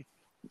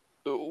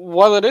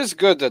 Well, it is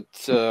good that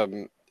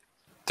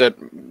that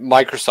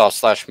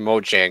Microsoft /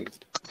 Mojang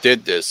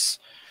did this.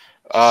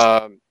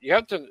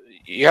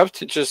 You have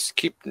to just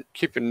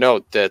keep a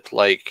note that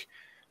like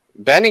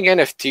banning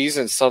NFTs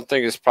and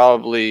something is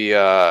probably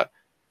I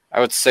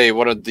would say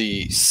one of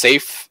the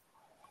safe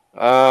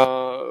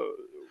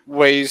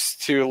ways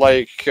to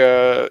like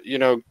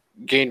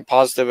gain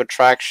positive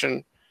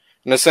attraction,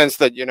 in the sense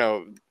that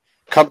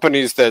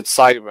companies that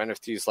side of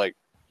NFTs like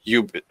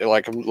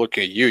I'm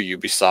looking at you,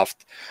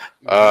 Ubisoft,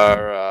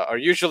 are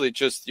usually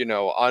just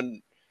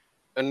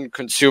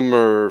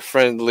unconsumer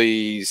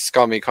friendly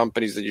scummy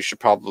companies that you should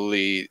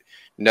probably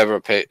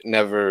never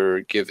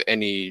give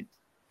any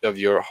of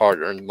your hard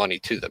earned money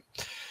to them.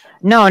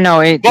 No,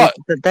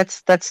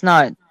 that's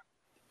not.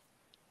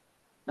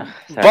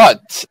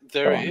 But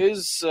there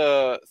is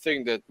a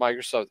thing that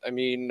Microsoft. I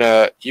mean,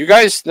 you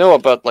guys know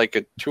about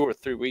like 2 or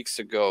 3 weeks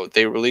ago,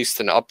 they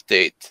released an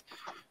update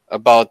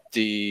about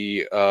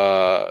the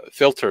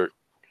filter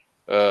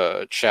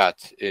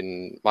chat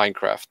in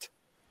Minecraft.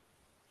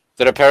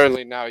 That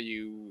apparently now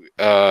you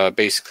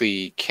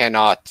basically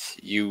cannot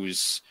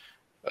use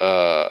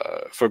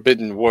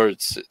forbidden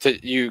words.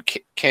 You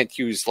can't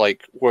use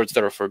like words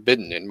that are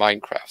forbidden in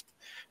Minecraft,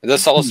 and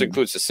this also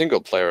includes the single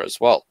player as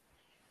well.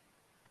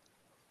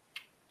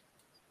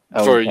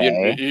 Okay.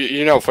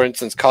 For for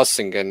instance,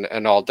 cussing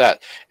and all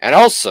that, and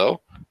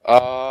also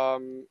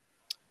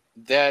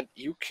that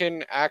you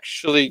can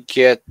actually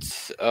get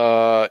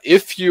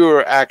if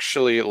you're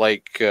actually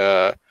like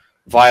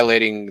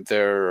violating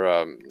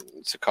their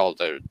what's it called,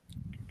 their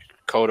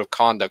code of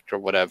conduct or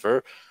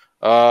whatever,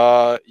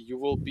 you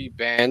will be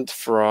banned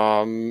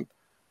from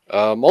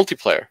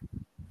multiplayer,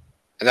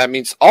 and that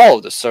means all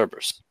of the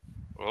servers.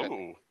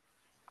 Oh.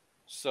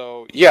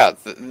 So yeah,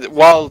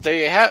 while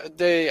they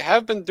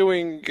have been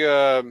doing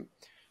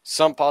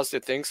some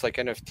positive things like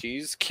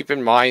NFTs, keep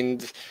in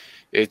mind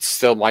it's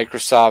still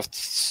Microsoft.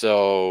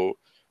 So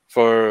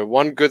for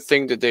one good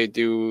thing that they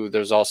do,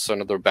 there's also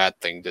another bad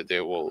thing that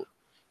they will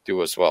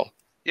do as well.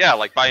 Yeah,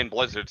 like buying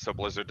Blizzard so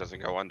Blizzard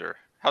doesn't go under.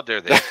 How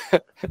dare they?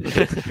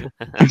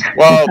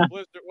 Well,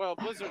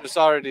 Blizzard is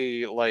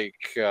already like.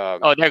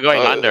 Oh, they're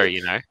going under,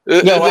 you know.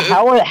 Yeah,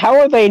 well, how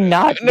are they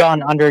not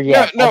gone under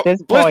yet at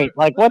this point?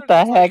 Like, what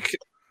the heck?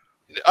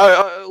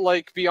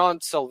 Like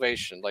beyond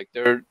salvation, like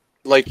they're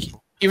like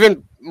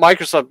even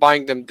Microsoft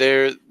buying them,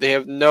 they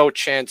have no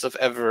chance of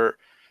ever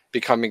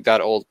becoming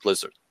that old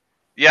Blizzard.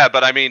 Yeah,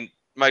 but I mean,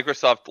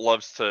 Microsoft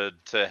loves to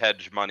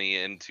hedge money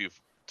into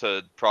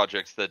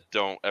projects that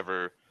don't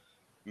ever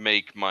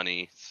make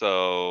money.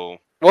 So,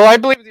 well, I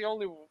believe the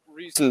only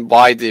reason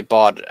why they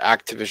bought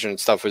Activision and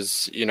stuff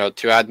was, you know,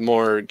 to add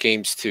more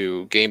games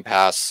to Game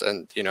Pass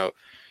and, you know,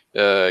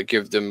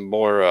 give them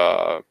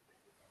more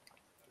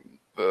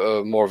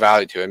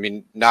value to it. I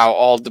mean, now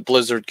all the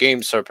Blizzard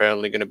games are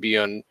apparently going to be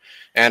on,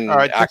 and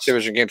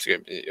Activision games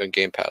on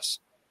Game Pass.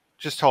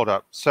 Just hold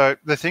up. So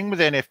the thing with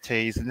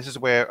NFTs, and this is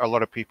where a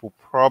lot of people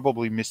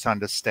probably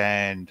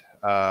misunderstand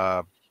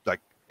like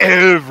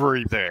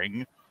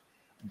everything,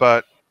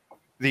 but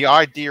the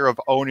idea of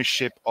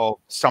ownership of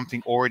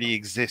something already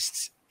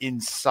exists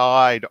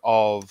inside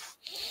of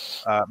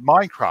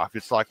Minecraft.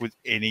 It's like with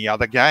any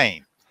other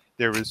game.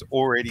 There is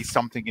already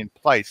something in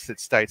place that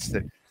states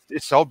that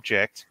this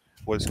object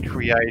was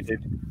created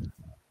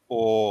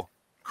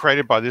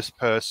by this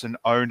person,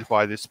 owned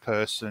by this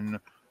person.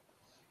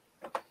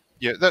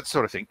 Yeah, that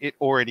sort of thing. It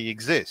already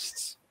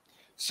exists.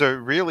 So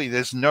really,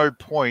 there's no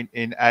point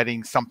in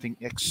adding something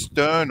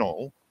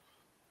external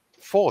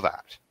for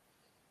that.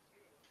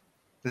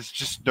 There's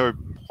just no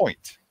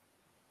point.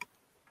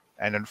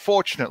 And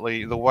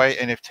unfortunately, the way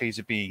NFTs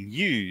are being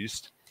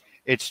used,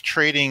 it's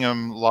treating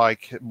them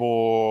like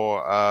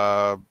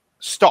more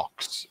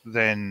stocks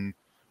than,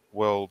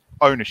 well,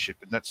 ownership.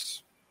 And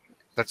that's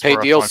pay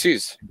where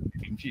DLCs. I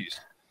find confused.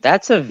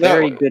 That's a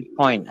very good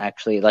point,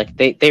 actually. Like,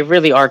 they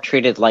really are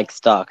treated like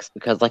stocks,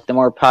 because, like, the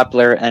more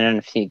popular an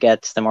NFT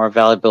gets, the more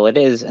valuable it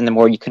is, and the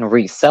more you can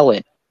resell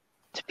it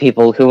to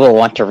people who will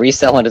want to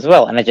resell it as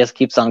well, and it just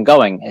keeps on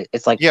going.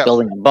 It's like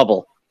building a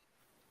bubble.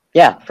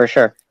 Yeah, for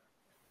sure.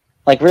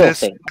 Like real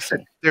estate.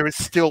 There is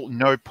still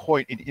no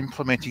point in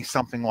implementing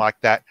something like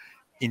that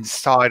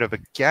inside of a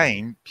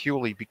game,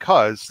 purely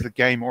because the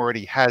game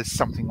already has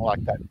something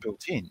like that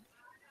built in.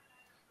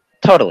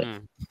 Totally.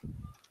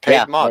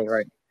 Paid mods.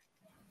 Right.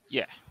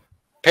 Yeah.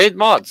 Paid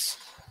mods.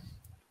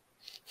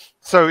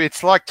 So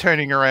it's like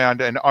turning around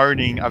and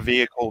owning a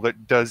vehicle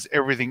that does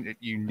everything that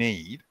you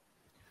need,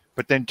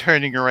 but then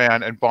turning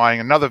around and buying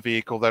another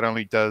vehicle that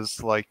only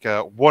does like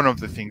one of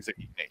the things that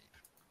you need.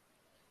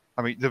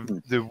 I mean,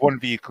 the one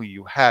vehicle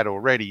you had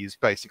already is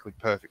basically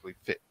perfectly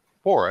fit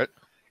for it.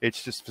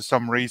 It's just for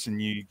some reason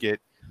you get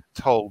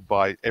told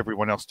by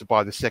everyone else to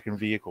buy the second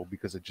vehicle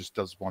because it just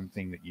does one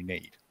thing that you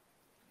need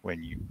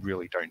when you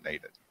really don't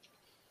need it.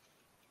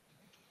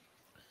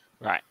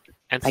 Right.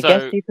 And I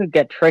guess you could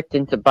get tricked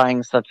into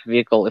buying such a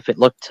vehicle if it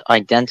looked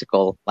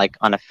identical, like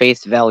on a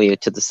face value,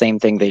 to the same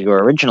thing that you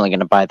were originally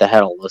going to buy that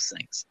had all those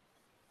things.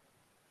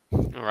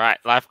 All right,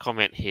 live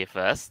comment here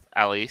first.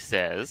 Ali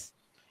says,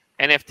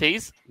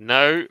 NFTs,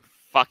 no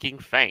fucking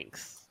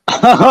thanks.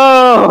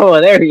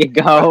 Oh, there you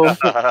go.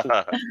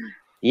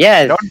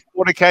 Yes.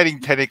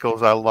 Non-fornicating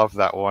tentacles, I love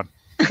that one.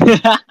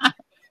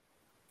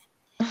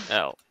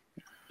 Oh.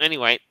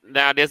 Anyway,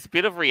 now there's a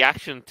bit of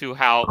reaction to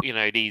how, you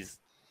know, these,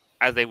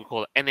 as they would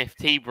call it,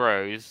 NFT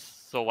bros,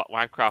 saw what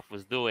Minecraft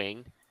was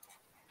doing,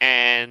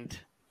 and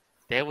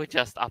they were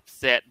just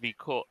upset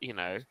because, you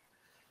know,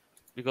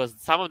 because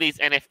some of these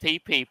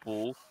NFT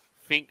people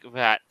think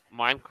that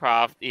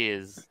Minecraft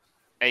is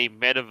a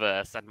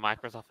metaverse and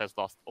Microsoft has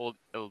lost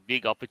a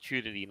big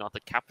opportunity not to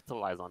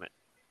capitalize on it.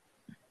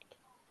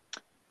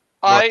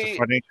 Not to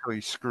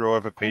financially screw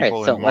over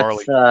people and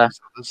morally.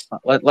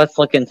 Let's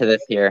look into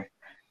this here.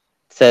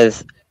 It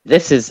says,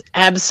 this is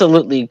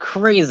absolutely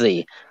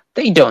crazy.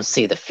 They don't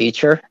see the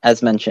future.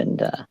 As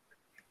mentioned,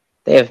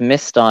 they have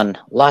missed on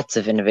lots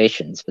of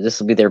innovations, but this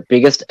will be their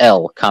biggest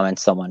L,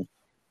 comments someone.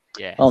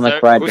 Yeah. Oh,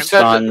 McBride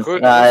responds.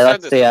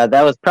 Let's see.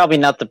 That was probably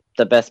not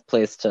the best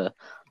place to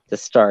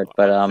start,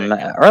 but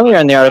earlier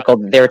in the article,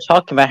 they were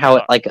talking about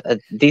how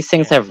these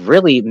things have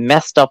really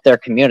messed up their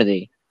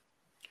community.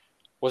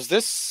 Was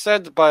this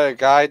said by a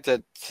guy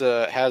that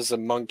has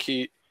an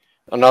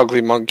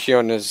ugly monkey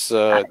on his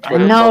Twitter?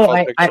 No,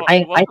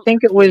 I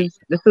think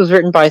this was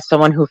written by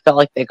someone who felt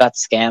like they got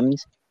scammed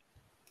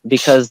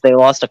because they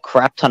lost a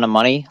crap ton of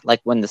money,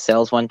 like when the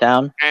sales went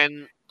down.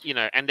 And you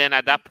know, and then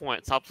at that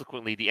point,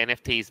 subsequently, the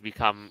NFTs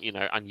become, you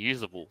know,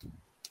 unusable.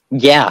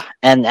 Yeah,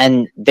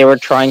 and they were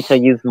trying to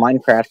use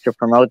Minecraft to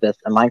promote this,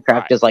 and Minecraft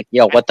Right. is like,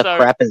 yo, what the so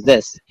crap is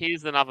this?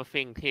 Here's another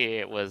thing.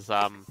 Here was,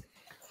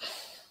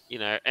 you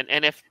know,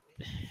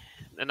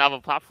 another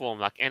platform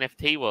like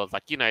NFT worlds.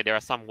 Like, you know, there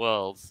are some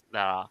worlds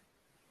that are,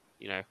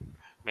 you know,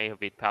 may have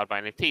been powered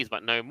by NFTs,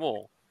 but no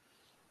more.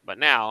 But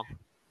now,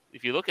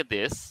 if you look at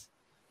this,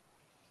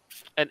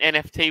 an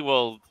NFT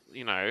world,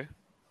 you know,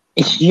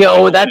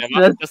 Yo, that's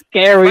whatever, the just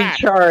scary crashed.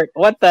 chart.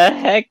 What the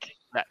heck?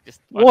 That just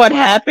What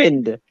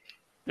happened?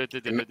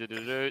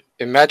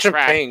 Imagine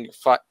Crap. paying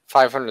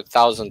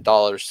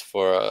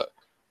 $500,000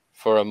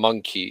 for a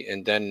monkey,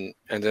 and then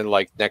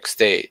like next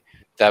day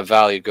that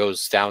value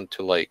goes down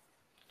to like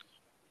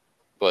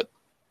what,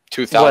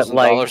 $2,000?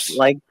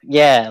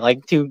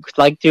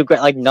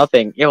 Like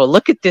nothing. Yo,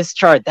 look at this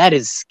chart. That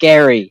is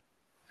scary.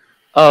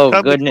 Oh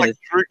That looks goodness. like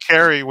Drew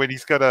Carey when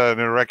he's got an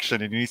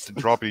erection and he needs to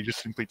drop it. He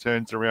just simply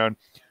turns around,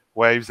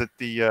 waves at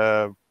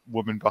the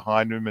woman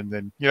behind him, and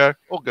then, you know,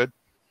 all good.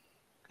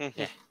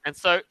 Yeah. And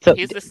so So-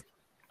 here's this.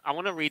 I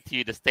want to read to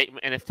you the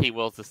statement. NFT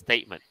World's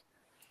statement.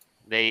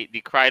 They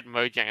decried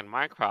Mojang and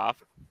Minecraft,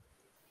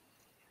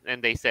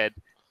 and they said,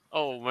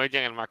 "Oh,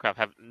 Mojang and Minecraft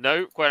have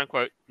no quote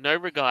unquote no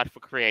regard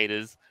for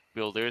creators,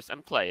 builders,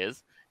 and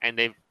players, and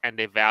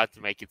they vowed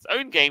to make its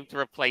own game to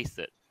replace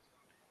it."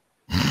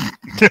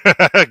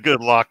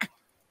 Good luck.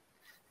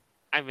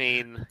 I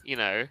mean, you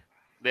know,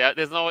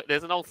 there's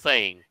an old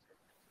saying,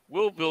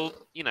 "We'll build,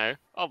 you know,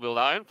 I'll build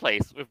our own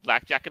place with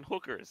blackjack and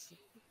hookers."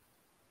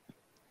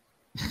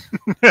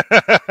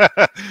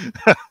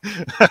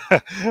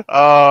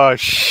 Oh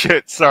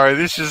shit! Sorry,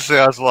 this just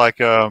sounds like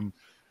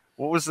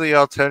what was the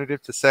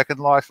alternative to Second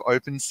Life?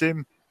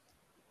 OpenSim.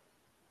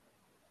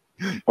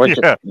 Or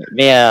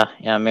Yeah.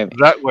 Yeah, maybe.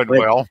 That went But-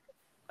 well.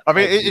 I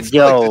mean, it's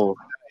Yo,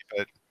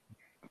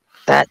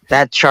 but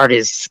that chart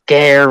is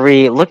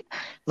scary. Look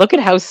at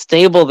how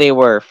stable they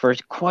were for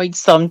quite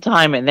some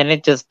time, and then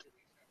it just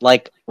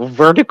like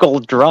vertical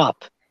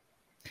drop.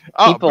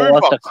 People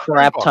lost a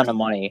crap ton of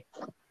money.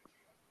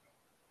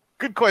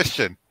 Good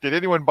question. Did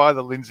anyone buy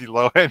the Lindsay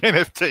Lohan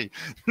NFT?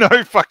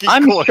 No fucking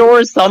I'm clue.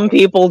 sure some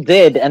people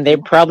did, and they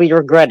probably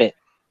regret it.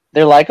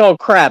 They're like, "Oh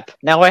crap!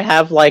 Now I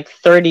have like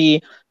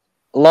 30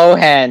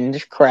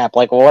 Lohan crap.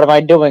 Like, what am I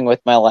doing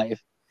with my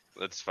life?"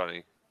 That's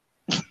funny.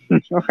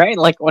 Right?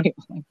 Like, what?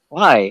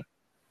 Why?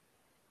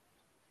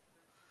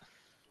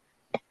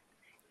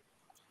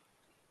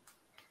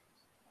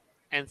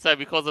 And so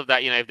because of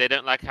that, you know, if they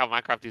don't like how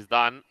Minecraft is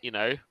done, you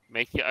know,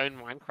 make your own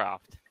Minecraft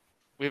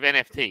with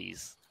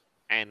NFTs,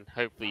 and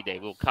hopefully they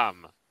will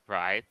come,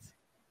 right?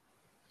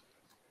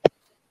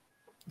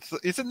 So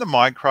isn't the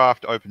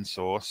Minecraft open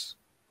source?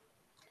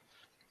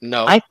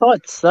 No, I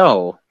thought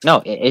so.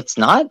 No, it's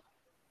not.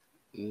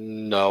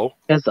 no.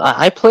 Because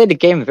I played a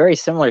game very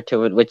similar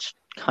to it, which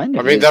kind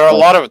of. I mean, is there are a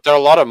like-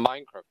 lot of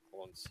Minecraft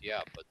clones,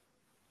 yeah, but.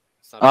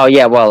 It's not Oh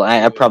yeah, well,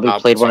 I probably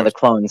open played one of the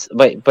source. clones,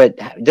 but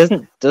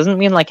doesn't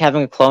mean like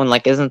having a clone,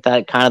 like, isn't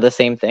that kind of the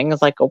same thing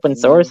as like open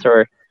source,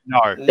 or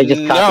No. they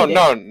just copied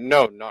it?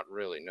 No, not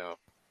really. No.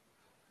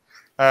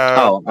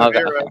 Oh, okay.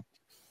 Aeveirra,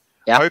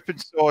 Yeah. Open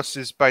source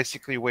is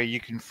basically where you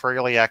can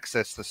freely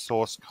access the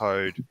source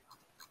code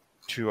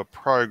to a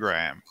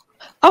program.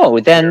 Oh,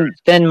 then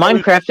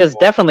Minecraft is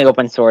source. definitely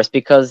open source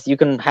because you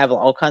can have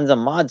all kinds of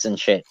mods and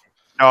shit.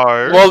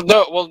 No.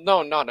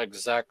 No, not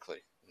exactly.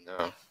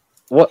 No.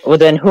 Well,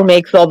 then who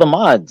makes all the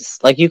mods?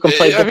 Like, you can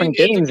play I different mean, the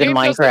games in game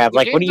doesn't- Minecraft. the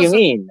Like, game what do you doesn't-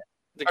 mean?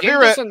 The game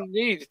Aeveirra- doesn't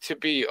need to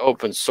be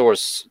open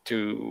source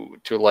to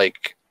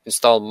like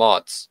install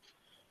mods.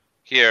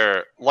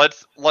 Here,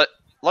 let's let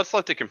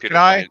the computer Can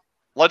I- science,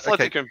 let's let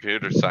Okay. the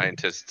computer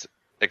scientist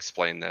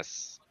explain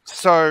this.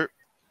 So,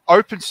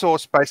 open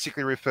source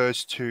basically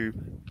refers to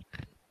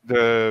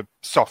the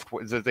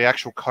software, the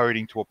actual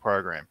coding to a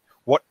program,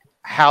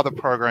 how the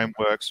program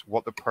works,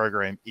 what the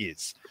program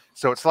is.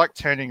 So it's like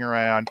turning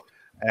around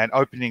and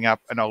opening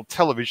up an old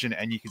television,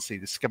 and you can see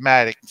the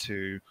schematic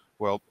to,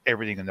 well,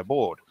 everything on the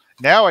board.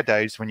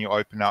 Nowadays, when you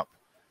open up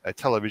a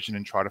television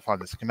and try to find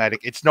the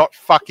schematic, it's not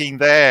fucking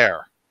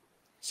there.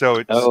 So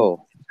it's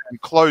Oh,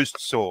 closed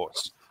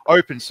source.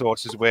 Open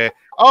source is where,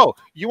 oh,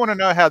 you want to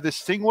know how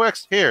this thing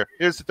works?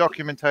 Here's the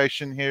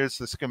documentation, here's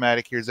the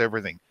schematic, here's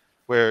everything.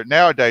 Where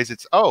nowadays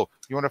it's, oh,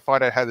 you want to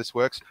find out how this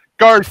works?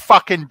 Go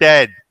fucking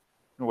dead.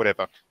 Or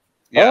whatever.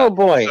 oh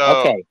boy.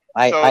 so- Okay,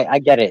 so- I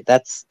get it.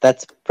 That's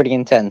pretty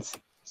intense.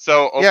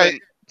 So open, Yeah.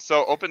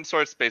 so open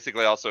source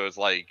basically also is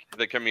like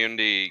the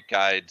community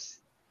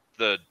guides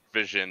the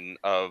vision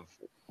of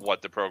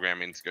what the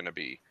programming is going to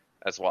be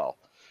as well.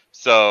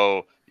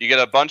 So you get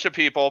a bunch of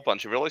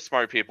really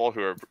smart people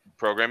who are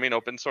programming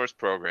open source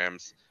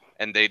programs,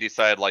 and they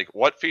decide like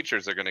what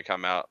features are going to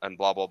come out and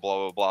blah blah blah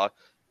blah blah.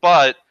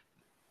 But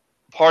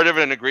part of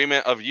an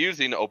agreement of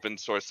using open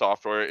source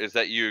software is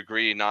that you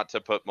agree not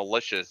to put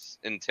malicious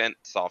intent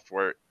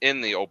software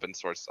in the open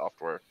source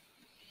software.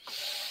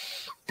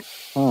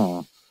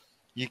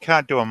 You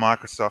can't do a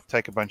Microsoft,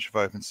 take a bunch of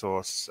open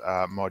source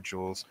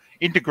modules,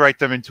 integrate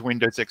them into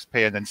Windows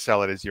XP, and then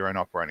sell it as your own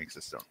operating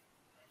system.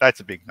 That's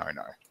a big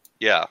no-no.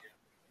 Yeah.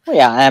 Well,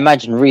 yeah, I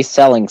imagine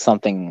reselling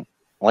something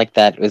like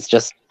that is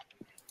just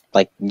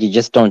like you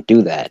just don't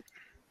do that.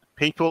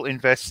 People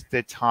invest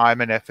their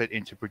time and effort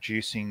into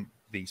producing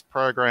these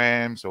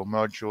programs or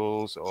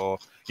modules or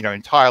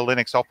entire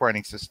Linux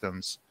operating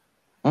systems,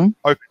 open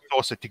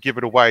source it to give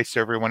it away so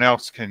everyone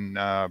else can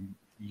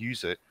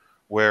use it.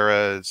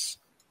 Whereas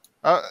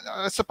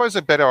I suppose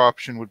a better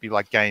option would be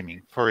like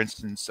gaming. For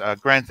instance,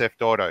 Grand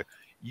Theft Auto.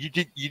 You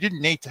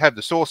didn't need to have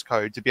the source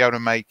code to be able to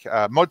make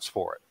mods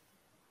for it.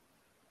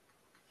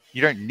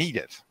 You don't need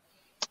it.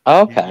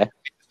 Okay. You need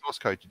the source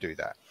code to do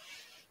that.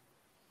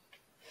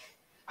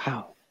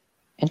 Wow.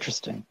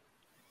 Interesting.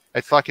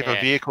 It's like if a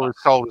vehicle is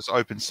sold as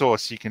open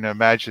source, you can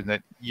imagine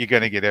that you're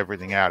going to get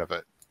everything out of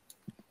it.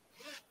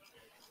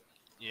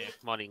 Yeah,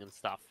 modding and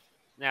stuff.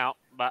 Now,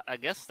 but I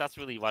guess that's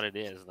really what it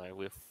is,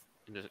 though.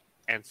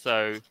 And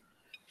so,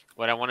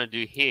 what I want to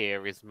do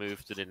here is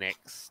move to the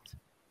next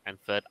and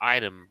third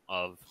item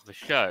of the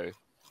show.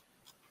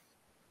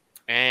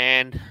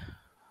 And,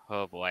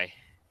 oh boy.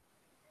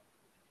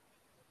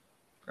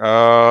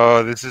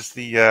 Oh, this is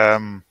the...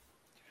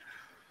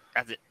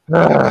 That's it.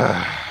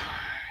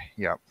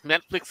 Yeah.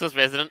 Netflix's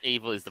Resident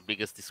Evil is the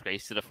biggest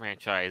disgrace to the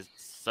franchise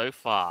so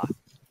far.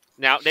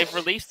 Now,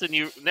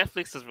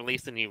 Netflix has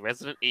released a new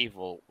Resident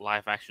Evil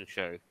live-action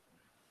show.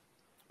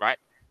 Right?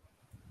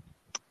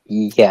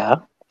 Yeah.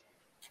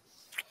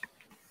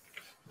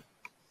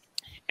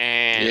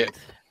 And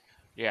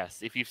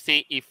yes, if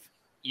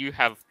you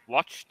have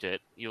watched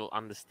it, you'll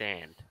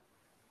understand.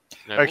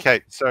 Noble?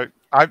 Okay, so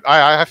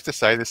I have to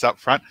say this up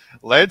front.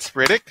 Lance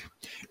Riddick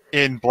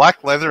in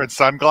black leather and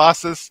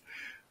sunglasses.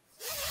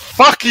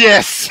 Fuck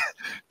yes!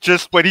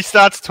 Just when he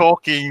starts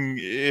talking,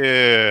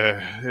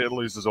 it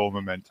loses all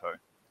memento.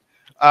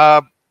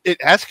 It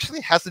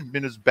actually hasn't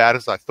been as bad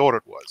as I thought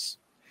it was.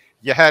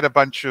 You had a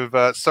bunch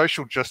of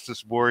social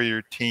justice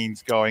warrior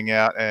teens going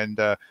out and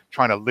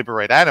trying to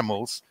liberate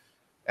animals,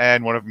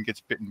 and one of them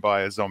gets bitten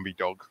by a zombie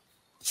dog.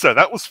 So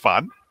that was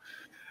fun.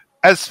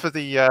 As for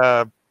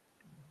the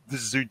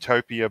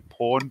Zootopia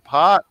porn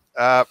part,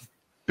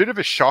 bit of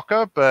a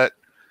shocker, but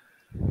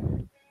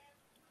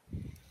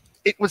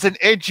it was an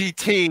edgy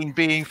teen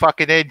being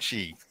fucking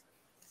edgy.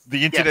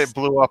 The internet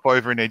blew up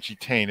over an edgy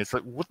teen. It's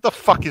like, what the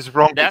fuck is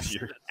wrong with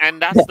you?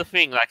 And that's the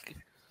thing, like,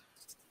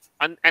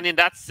 and in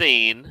that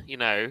scene,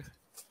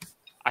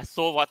 I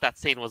saw what that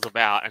scene was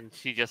about, and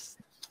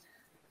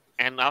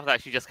after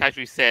that, she just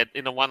casually said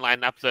in a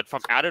one-line episode,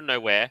 from out of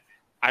nowhere,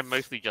 I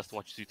mostly just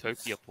watch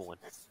Zootopia porn.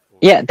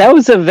 Yeah, that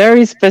was a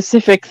very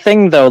specific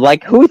thing, though.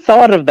 Like, who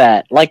thought of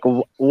that? Like,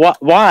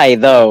 why,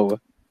 though?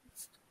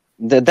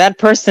 That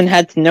person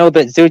had to know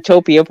that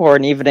Zootopia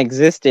porn even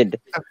existed.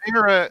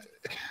 Aeveirra,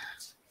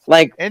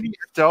 like, any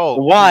adult.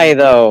 Why,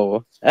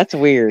 though? That's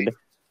weird.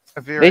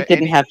 Aeveirra, they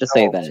didn't have to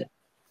say that.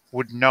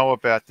 Would know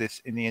about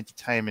this in the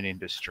entertainment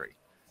industry.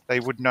 They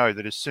would know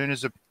that as soon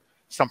as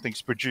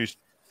something's produced,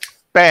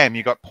 bam,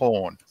 you got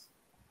porn.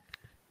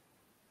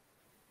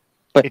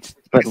 But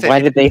why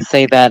did they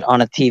say that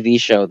on a TV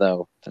show,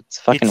 though? That's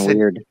fucking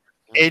weird.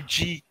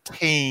 Edgy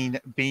teen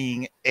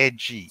being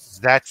edgy.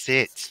 That's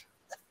it.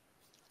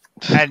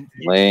 And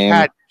you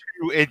had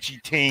two edgy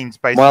teens,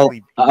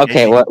 basically. Well,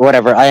 okay,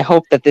 whatever. I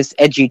hope that this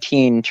edgy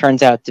teen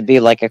turns out to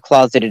be like a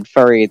closeted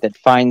furry that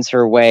finds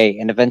her way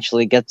and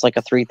eventually gets like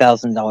a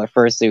 $3,000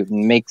 fursuit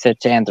and makes it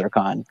to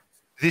Anthrocon.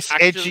 This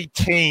edgy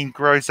teen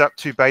grows up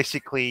to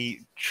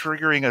basically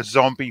triggering a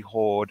zombie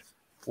horde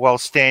while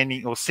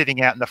standing or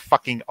sitting out in the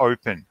fucking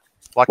open.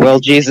 Like, well,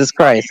 Jesus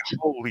Christ.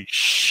 Holy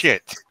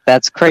shit.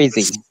 That's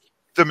crazy.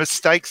 The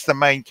mistakes the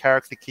main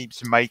character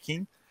keeps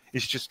making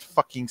is just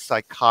fucking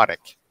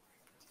psychotic.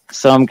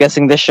 So I'm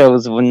guessing this show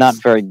is not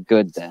very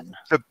good then.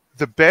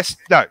 The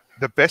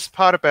best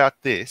part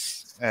about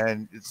this,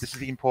 and this is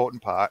the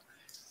important part,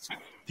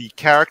 the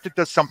character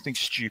does something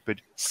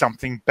stupid,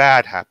 something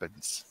bad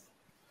happens.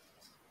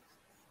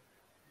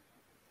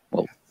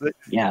 Well,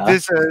 yeah.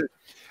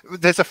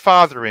 There's a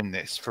father in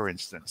this, for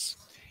instance.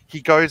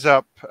 He goes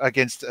up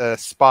against a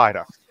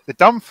spider. The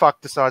dumb fuck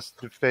decides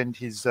to defend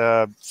his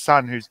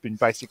son, who's been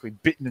basically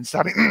bitten and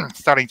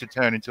starting to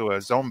turn into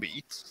a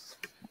zombie.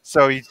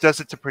 So he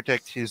does it to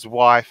protect his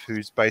wife,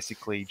 who's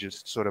basically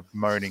just sort of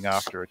moaning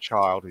after a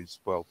child who's,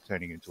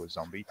 turning into a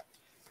zombie.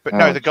 But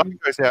no, the guy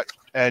goes out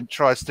and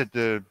tries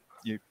to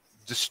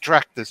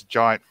distract this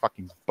giant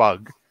fucking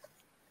bug.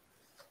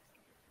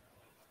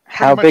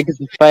 How big is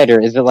the spider?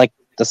 Is it like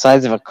the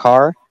size of a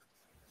car?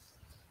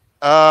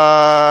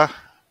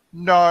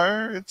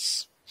 No,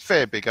 it's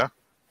fair bigger.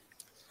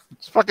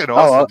 It's fucking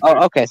awesome.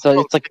 Oh, okay.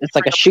 So it's like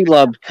a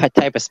Shelob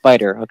type of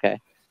spider. Okay.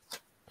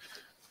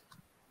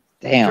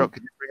 Damn. Jolt,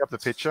 can you bring up the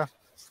picture?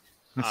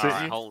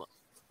 Alright, hold on.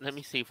 Let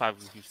me see if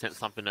you've sent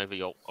something over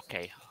your.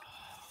 Okay.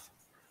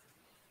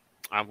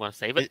 I'm gonna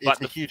save it.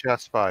 It's a huge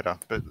ass spider,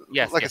 but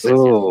yes, like yes, I said,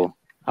 ooh.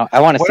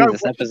 I want to see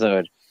this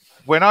episode.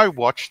 When I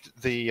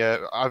watched the,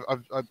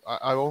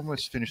 I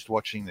almost finished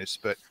watching this,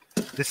 but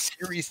the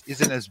series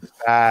isn't as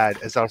bad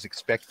as I was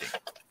expecting.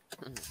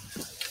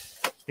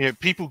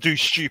 People do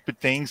stupid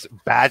things,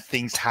 bad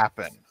things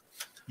happen.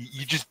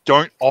 You just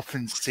don't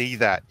often see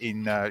that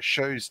in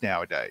shows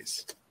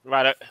nowadays.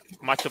 Right,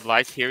 much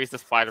obliged. Here is the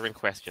spider in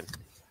question.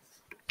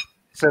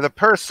 So the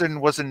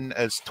person wasn't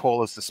as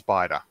tall as the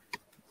spider.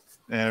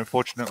 And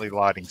unfortunately,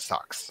 lighting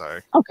sucks. So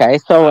Okay,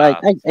 so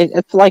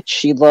it's like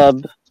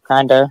Shelob,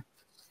 kind of.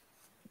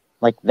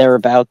 Like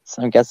thereabouts,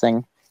 I'm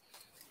guessing.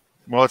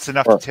 well, it's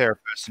enough to tear a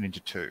person into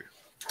two.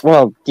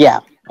 Well, yeah,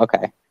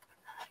 okay.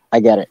 I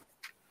get it.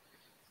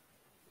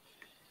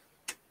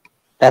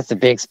 That's a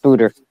big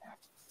spooter.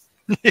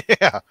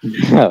 Yeah.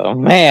 Oh,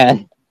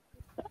 man.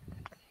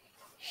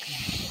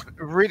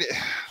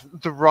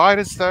 The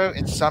writers, though,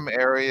 in some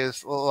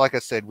areas, like I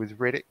said, with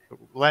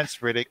Lance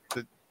Riddick,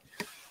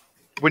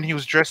 when he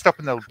was dressed up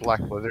in the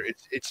black leather,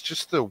 it's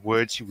just the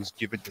words he was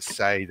given to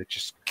say that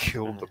just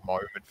killed the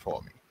moment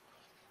for me.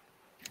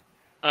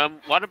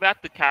 What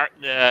about the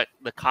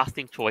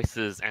casting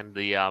choices and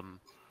the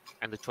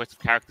choice of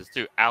characters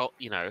too?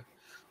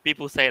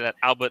 People say that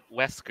Albert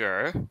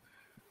Wesker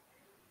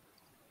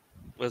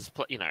was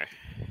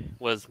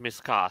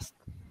miscast.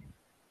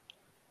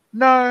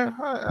 No,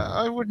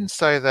 I wouldn't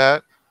say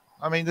that.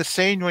 I mean, the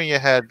scene where you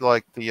had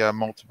like the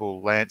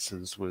multiple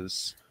lances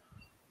was.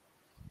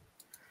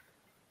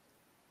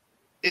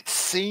 It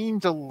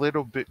seemed a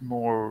little bit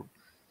more.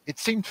 It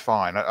seemed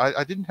fine.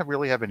 I didn't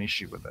really have an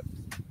issue with it.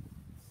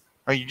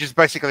 I mean, you just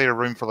basically had a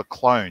room full of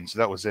clones.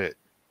 That was it.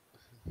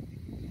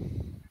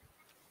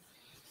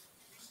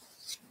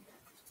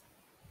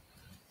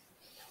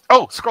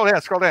 Oh, scroll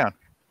down.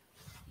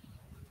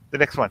 The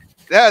next one.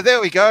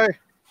 There we go.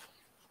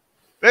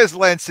 There's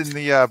Lance in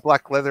the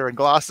black leather and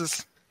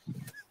glasses.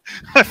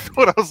 I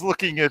thought I was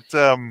looking at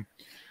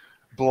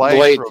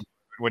Blade. From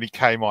when he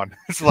came on.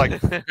 It's like,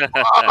 fuck!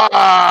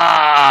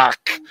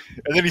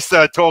 And then he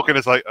started talking.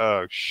 It's like,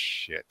 oh,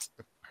 shit.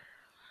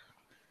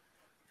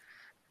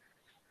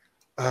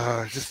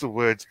 Just the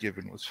words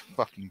given was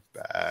fucking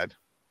bad.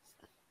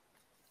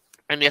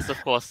 And yes,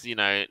 of course,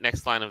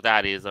 next line of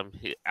that is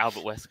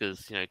Albert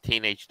Wesker's,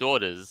 teenage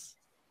daughters.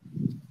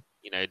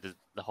 The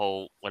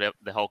whole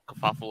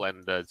kerfuffle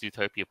and the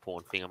Zootopia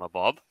porn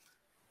thingamabob.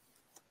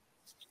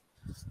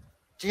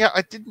 Yeah,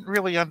 I didn't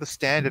really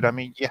understand it. I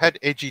mean, you had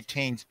edgy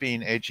teens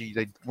being edgy.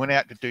 They went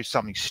out to do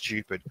something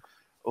stupid.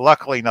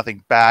 Luckily,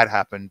 nothing bad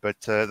happened, but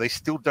they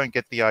still don't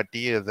get the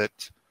idea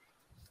that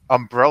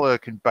Umbrella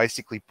can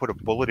basically put a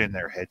bullet in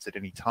their heads at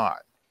any time.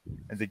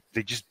 And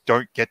they just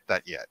don't get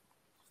that yet.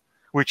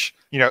 Which,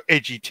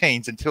 edgy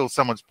teens, until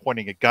someone's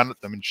pointing a gun at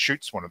them and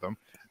shoots one of them,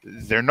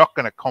 they're not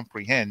going to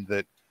comprehend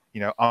that,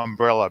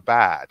 Umbrella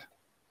bad.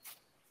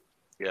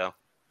 Yeah.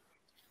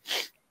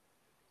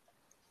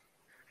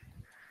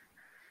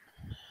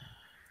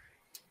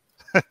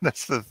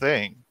 That's the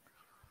thing.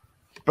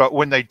 But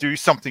when they do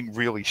something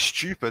really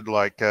stupid,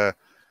 like,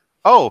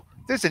 oh,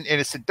 there's an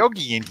innocent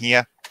doggy in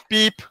here.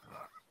 Beep.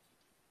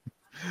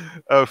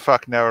 Oh,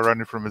 fuck, now we're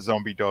running from a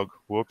zombie dog.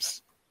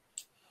 Whoops.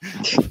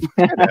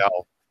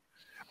 Hell.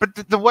 But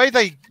the way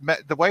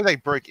they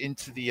broke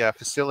into the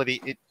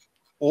facility, it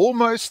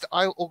almost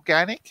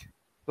organic.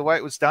 The way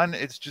it was done,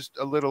 it's just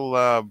a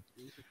little.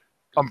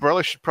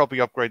 Umbrella should probably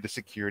upgrade the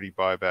security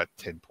by about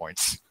 10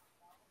 points.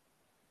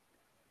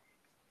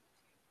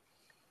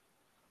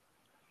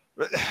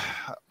 But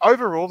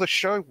overall, the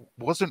show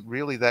wasn't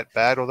really that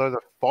bad. Although the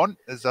font,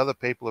 as other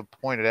people have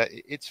pointed out,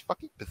 it's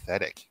fucking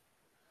pathetic.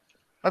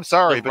 I'm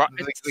sorry, but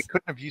they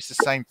couldn't have used the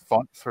same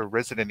font for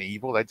Resident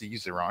Evil. They had to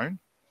use their own.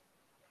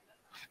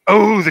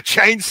 Oh, the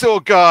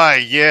chainsaw guy.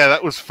 Yeah,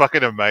 that was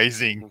fucking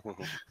amazing.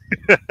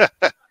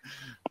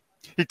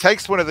 He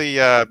takes one of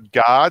the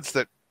guards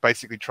that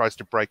basically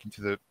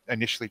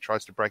initially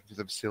tries to break into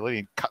the facility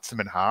and cuts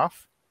him in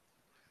half.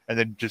 And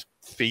then just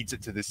feeds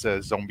it to this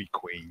zombie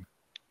queen.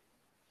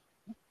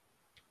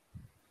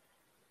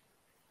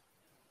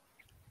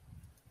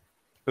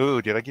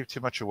 Ooh, did I give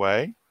too much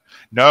away?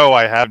 No,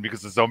 I haven't,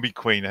 because the zombie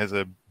queen has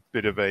a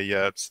bit of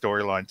a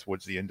storyline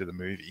towards the end of the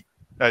movie.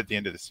 At the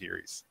end of the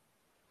series.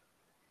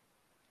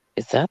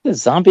 Is that the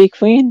zombie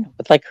queen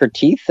with like her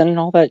teeth and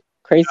all that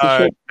crazy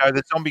shit? No,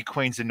 the zombie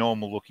queen's a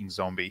normal-looking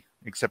zombie,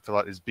 except for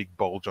like this big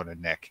bulge on her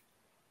neck.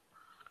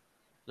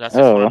 That's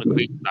just one of the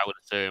queens, I would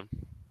assume.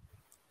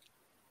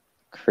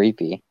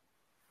 Creepy.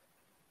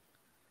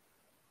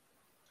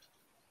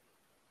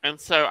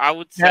 And so I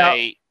would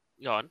say,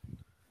 go on.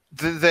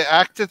 The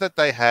actor that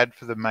they had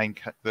for the main,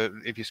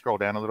 if you scroll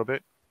down a little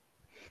bit,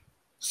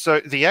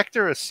 so the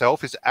actor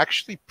herself is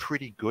actually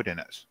pretty good in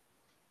it.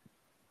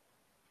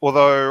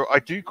 Although I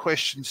do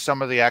question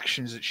some of the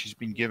actions that she's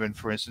been given,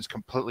 for instance,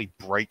 completely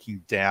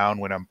breaking down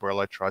when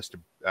Umbrella tries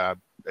to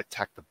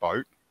attack the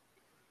boat.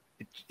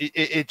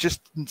 It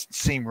just didn't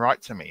seem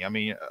right to me. I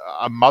mean,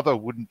 a mother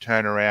wouldn't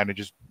turn around and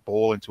just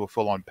bawl into a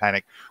full-on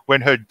panic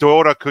when her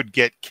daughter could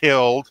get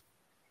killed.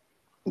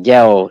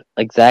 Yo,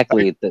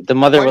 exactly. The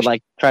mother would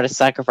like try to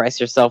sacrifice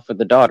herself for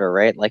the daughter,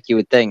 right? Like you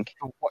would think.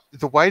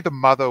 The way the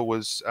mother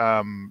was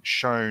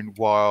shown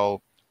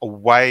while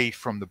away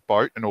from the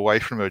boat and away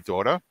from her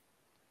daughter,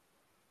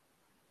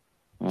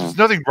 there's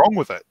nothing wrong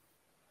with it.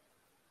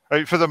 I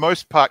mean, for the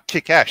most part,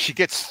 kick ass. She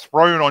gets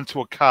thrown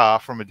onto a car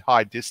from a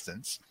high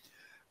distance,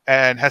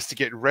 and has to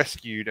get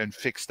rescued and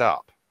fixed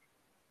up.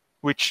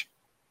 Which,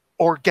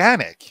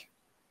 organic.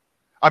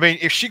 I mean,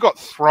 if she got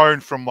thrown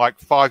from like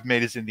 5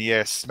 meters in the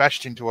air,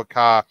 smashed into a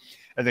car,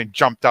 and then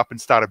jumped up and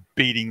started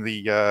beating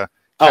the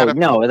oh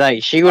no,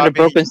 like she would have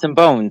broken some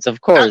bones, of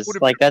course.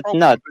 Like that's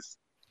nuts.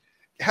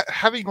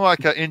 Having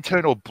like an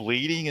internal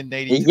bleeding and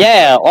needing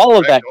all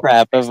of that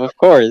crap, of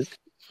course.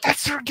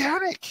 That's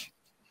organic.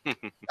 I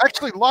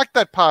actually like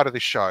that part of the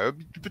show.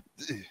 But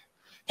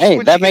hey,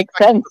 that makes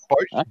sense.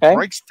 Okay.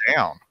 Breaks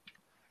down.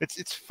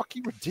 It's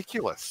fucking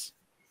ridiculous.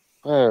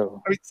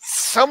 Oh. I mean,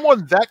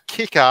 someone that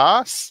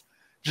kick-ass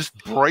just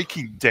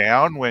breaking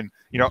down when,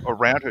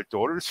 around her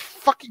daughter is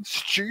fucking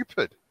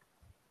stupid.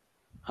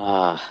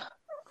 So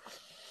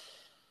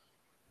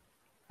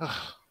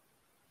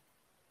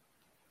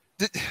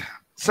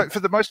for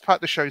the most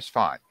part, the show's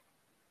fine.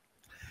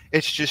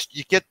 It's just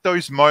you get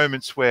those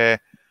moments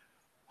where,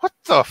 what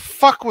the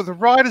fuck were the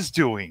writers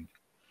doing?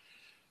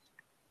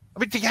 I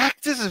mean, the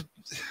actors are...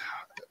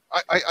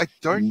 I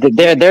don't...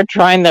 They're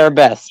trying their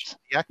best.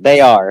 They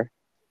are.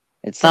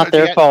 It's not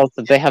their fault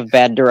that they have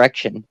bad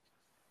direction.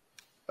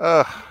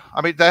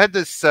 I mean, they had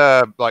this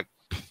like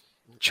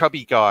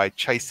chubby guy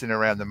chasing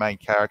around the main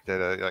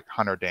character to like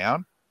hunt her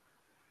down.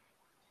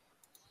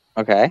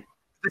 Okay.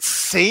 The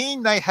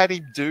scene they had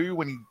him do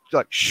when he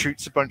like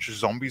shoots a bunch of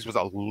zombies was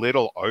a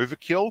little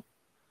overkill,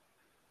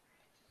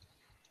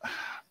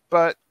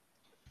 but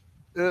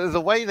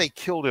the way they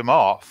killed him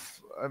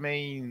off, I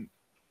mean,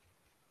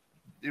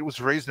 it was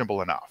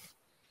reasonable enough.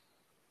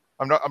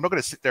 I'm not going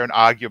to sit there and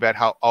argue about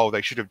how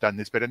they should have done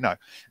this better. No,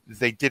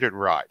 they did it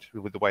right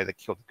with the way they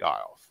killed the guy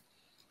off.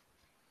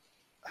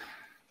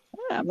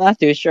 I'm not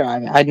too sure.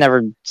 I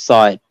never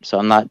saw it, so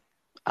I'm not.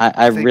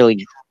 I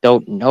really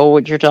don't know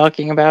what you're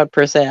talking about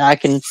per se. I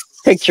can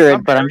picture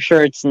it, but I'm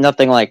sure it's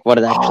nothing like what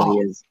it actually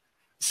is.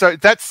 So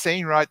that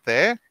scene right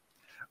there,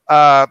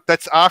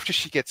 that's after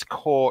she gets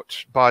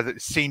caught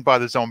seen by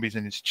the zombies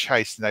and is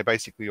chased, and they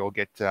basically all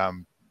get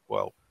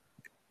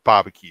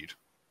barbecued.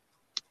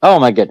 Oh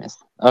my goodness.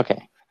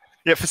 Okay.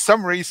 Yeah, for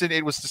some reason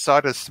it was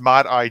decided a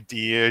smart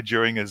idea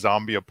during a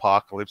zombie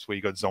apocalypse where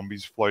you got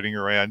zombies floating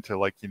around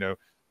to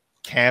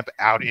camp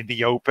out in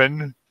the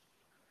open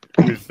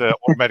with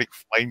automatic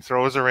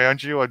flamethrowers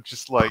around you. I'm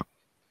just like,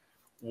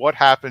 what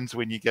happens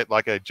when you get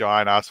like a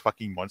giant ass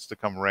fucking monster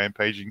come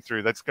rampaging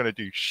through? That's going to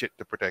do shit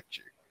to protect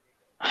you.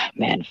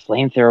 Man,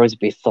 flamethrowers would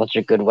be such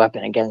a good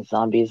weapon against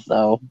zombies,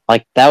 though.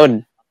 Like that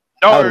would.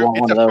 No,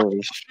 it's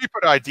a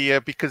stupid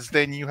idea because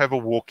then you have a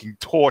walking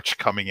torch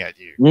coming at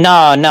you.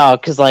 No,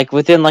 because like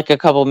within like a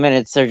couple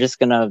minutes they're just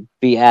gonna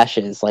be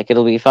ashes. Like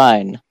it'll be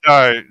fine.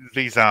 No,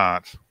 these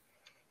aren't.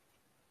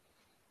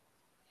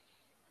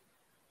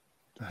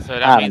 So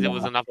that means it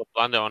was enough of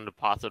blunder on the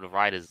part of the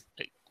writers.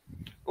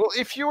 Well,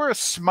 if you were a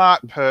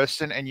smart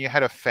person and you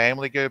had a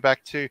family to go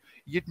back to,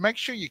 you'd make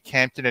sure you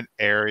camped in an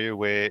area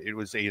where it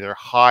was either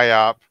high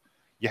up,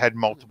 you had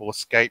multiple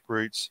escape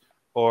routes,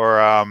 or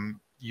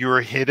you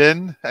were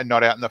hidden and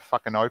not out in the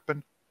fucking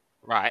open.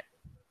 Right.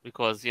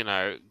 Because,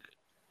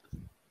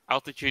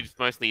 altitude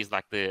mostly is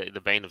like the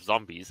bane of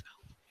zombies.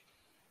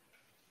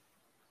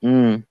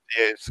 Mm.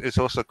 Yeah, it's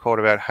also called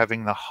about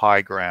having the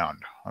high ground.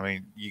 I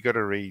mean, you got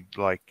to read,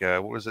 like,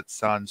 what was it,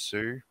 Sun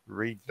Tzu?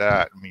 Read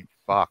that. I mean,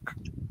 fuck.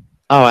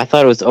 Oh, I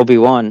thought it was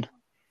Obi-Wan.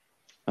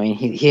 I mean,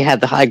 he had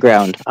the high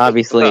ground,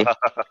 obviously.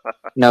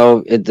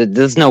 No,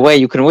 there's no way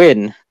you can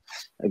win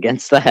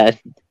against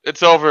that.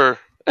 It's over,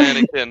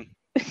 Anakin.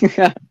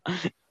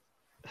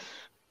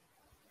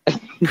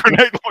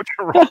 Grenade launcher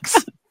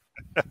rocks.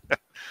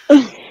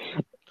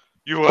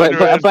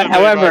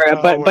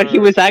 But he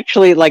was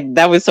actually like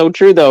that was so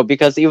true though,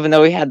 because even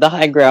though he had the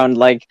high ground,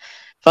 like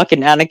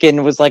fucking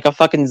Anakin was like a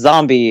fucking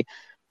zombie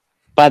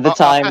by the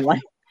time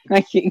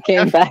like he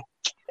came back.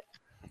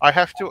 I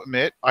have to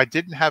admit, I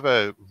didn't have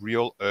a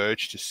real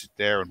urge to sit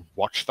there and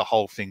watch the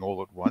whole thing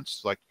all at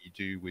once like you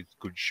do with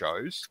good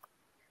shows.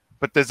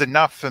 But there's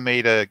enough for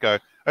me to go,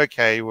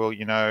 okay, well,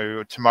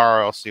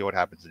 tomorrow I'll see what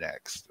happens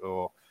next.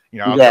 Or,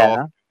 I'll go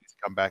off,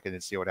 come back and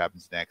then see what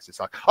happens next. It's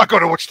like, I got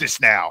to watch this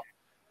now.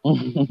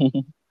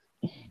 Mostly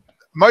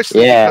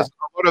because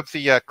a lot of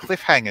the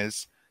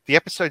cliffhangers, the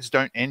episodes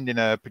don't end in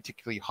a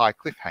particularly high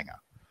cliffhanger.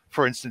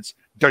 For instance,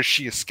 does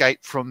she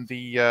escape from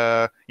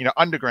the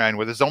underground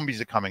where the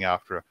zombies are coming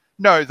after her?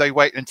 No, they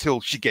wait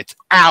until she gets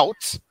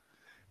out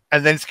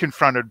and then is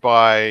confronted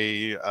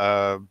by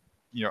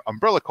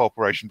Umbrella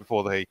Corporation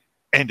before they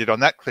ended on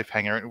that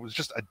cliffhanger, and it was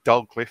just a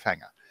dull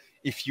cliffhanger.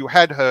 If you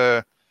had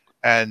her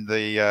and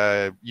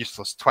the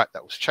useless twat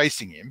that was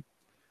chasing him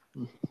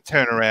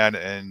turn around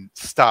and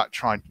start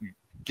trying to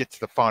get to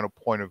the final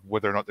point of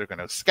whether or not they're going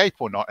to escape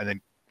or not, and then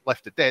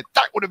left it there,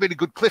 that would have been a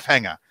good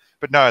cliffhanger.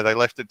 But no, they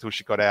left it till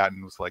she got out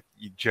and was like,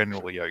 "You're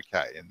generally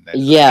okay." And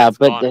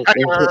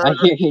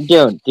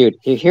dude,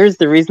 here's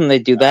the reason they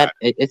do that.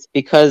 It's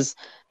because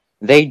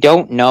they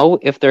don't know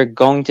if they're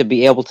going to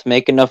be able to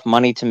make enough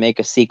money to make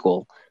a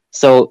sequel.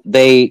 So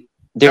they're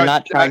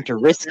not trying to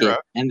risk it,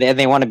 and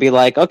they want to be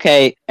like,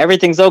 okay,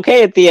 everything's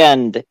okay at the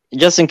end,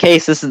 just in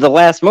case this is the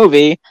last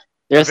movie.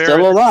 They're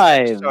still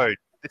alive.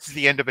 This is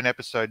the end of an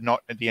episode,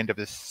 not at the end of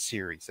this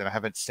series, and I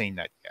haven't seen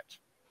that yet.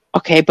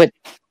 Okay, but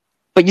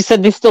you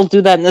said they still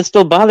do that, and this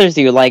still bothers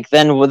you. Like,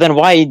 then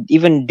why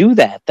even do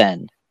that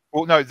then?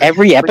 Well, no.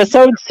 Every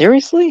episode,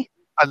 seriously?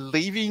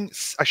 Leaving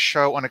a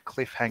show on a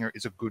cliffhanger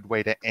is a good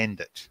way to end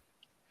it,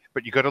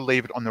 but you got to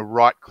leave it on the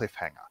right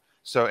cliffhanger.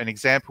 So an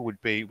example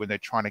would be when they're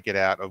trying to get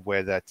out of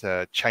where that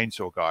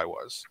chainsaw guy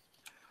was.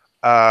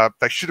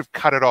 They should have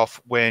cut it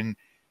off when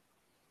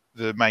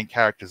the main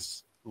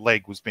character's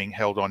leg was being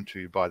held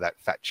onto by that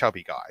fat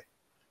chubby guy.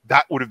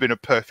 That would have been a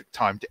perfect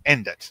time to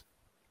end it.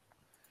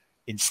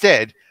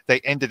 Instead, they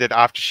ended it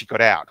after she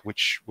got out,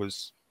 which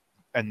was,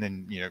 and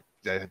then,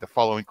 the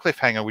following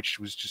cliffhanger, which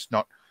was just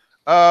not,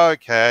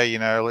 okay,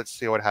 let's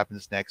see what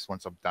happens next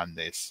once I've done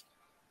this.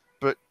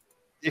 But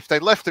if they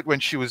left it when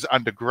she was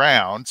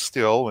underground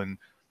still and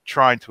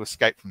trying to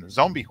escape from the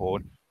zombie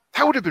horde,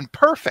 that would have been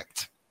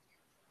perfect.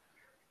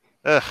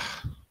 Ugh.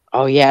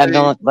 Oh yeah,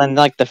 and then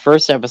like the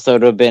first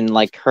episode would have been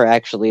like her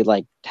actually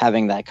like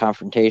having that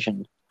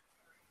confrontation.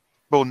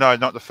 Well, no,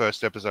 not the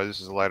first episode.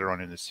 This is later on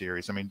in the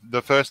series. I mean,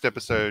 the first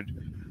episode,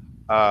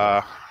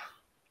 I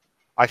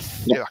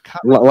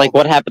can't like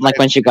what happened like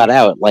when she got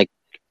out. Like,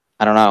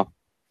 I don't know.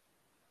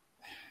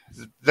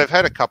 They've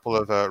had a couple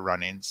of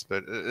run-ins,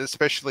 but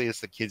especially as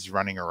the kid's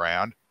running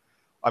around.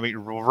 I mean,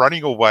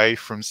 running away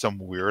from some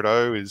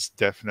weirdo is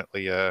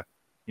definitely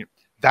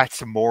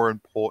that's a more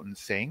important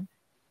thing.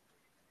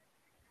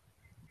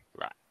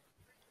 Right.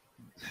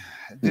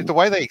 The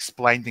way they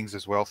explain things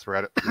as well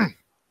throughout it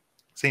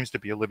seems to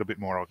be a little bit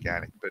more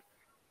organic, but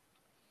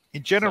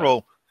in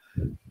general,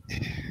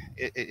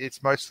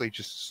 it's mostly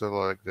just sort of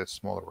like the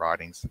smaller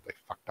writings that they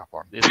fucked up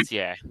on.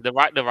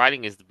 The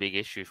writing is the big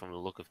issue from the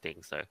look of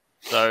things.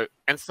 So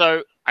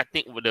I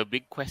think the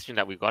big question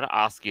that we've got to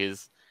ask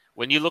is,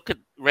 when you look at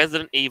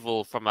Resident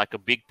Evil from like a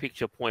big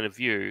picture point of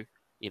view,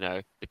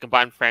 the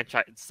combined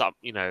franchise,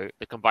 the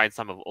combined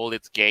sum of all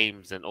its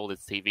games and all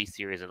its TV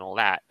series and all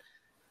that,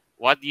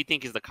 what do you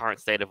think is the current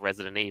state of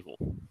Resident Evil?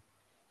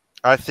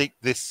 I think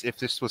if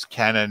this was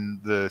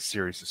canon, the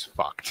series is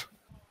fucked.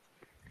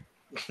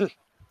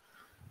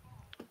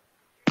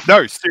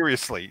 No,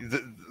 seriously,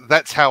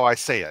 that's how I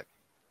see it.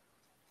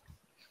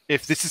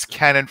 If this is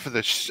canon for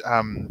the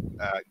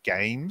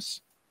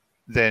games,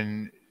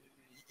 then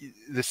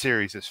the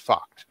series is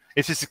fucked.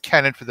 If this is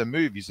canon for the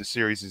movies, the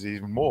series is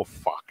even more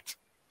fucked.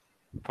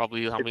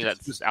 Probably something that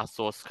our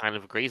source kind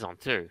of agrees on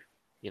too,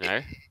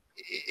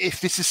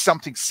 If this is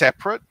something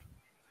separate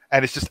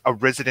and it's just a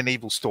Resident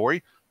Evil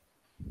story,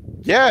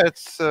 yeah,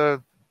 it's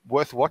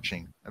worth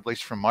watching, at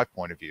least from my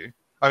point of view.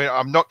 I mean,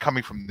 I'm not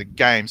coming from the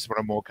games, but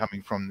I'm more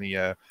coming from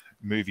the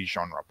movie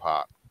genre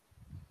part.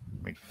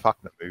 I mean, fuck,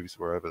 the movies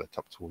were over the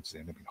top towards the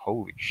end. I mean,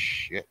 holy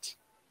shit.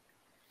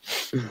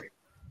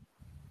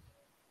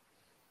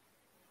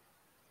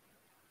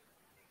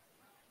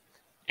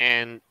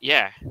 And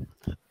yeah,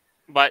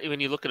 but when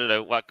you look at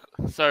it,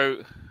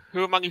 so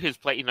who among you who's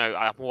played,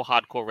 are more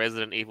hardcore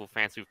Resident Evil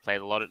fans who've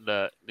played a lot of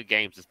the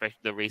games, especially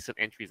the recent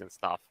entries and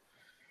stuff?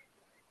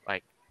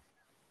 Like,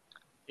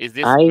 is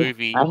this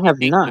movie? I have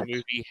not. The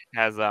movie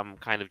has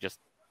kind of just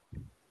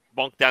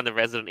bonked down the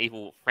Resident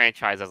Evil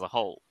franchise as a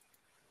whole.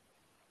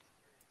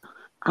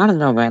 I don't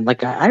know, man.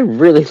 Like, I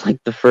really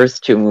like the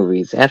first two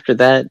movies. After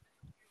that,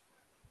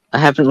 I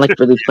haven't like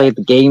really played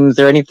the games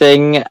or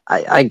anything.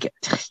 I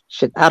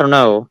don't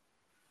know.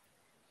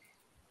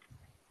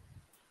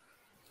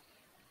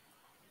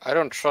 I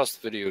don't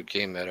trust video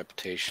game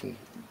adaptation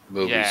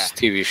movies,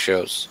 TV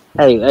shows.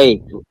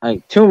 Hey,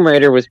 Tomb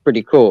Raider was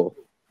pretty cool.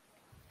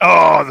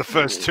 Oh, the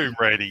first Tomb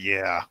Raider,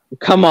 yeah.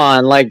 Come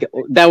on, like,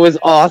 that was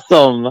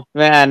awesome,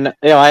 man.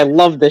 I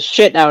love the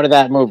shit out of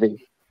that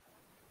movie.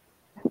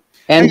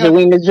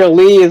 Angelina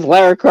Jolie is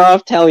Lara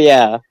Croft, hell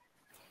yeah.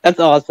 That's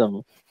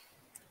awesome.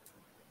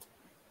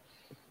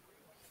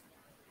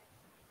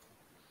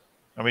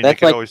 I mean, they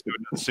could always do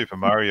it in Super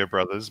Mario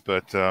Brothers,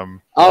 but...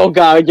 Oh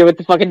god, with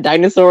the fucking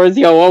dinosaurs?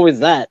 Yo, what was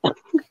that? What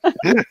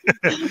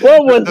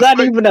was that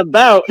even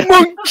about?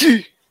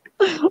 Monkey!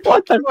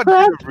 What the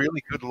crap? Did a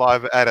really good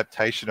live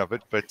adaptation of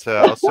it, but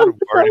I was sort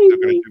of worried if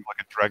they're going to do like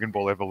a Dragon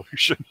Ball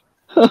Evolution.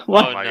 Oh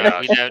my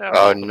god!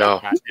 Oh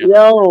no!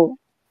 Yo,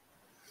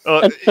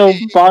 that's so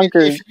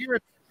bonkers.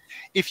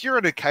 If you're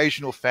an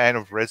occasional fan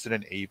of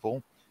Resident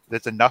Evil,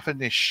 there's enough in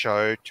this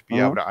show to be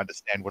able to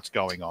understand what's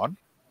going on.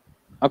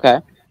 Okay.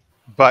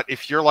 But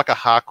if you're like a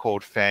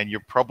hardcore fan,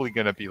 you're probably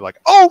going to be like,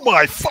 "Oh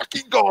my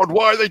fucking god,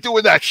 why are they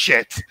doing that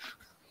shit?"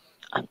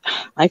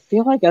 I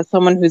feel like as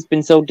someone who's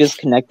been so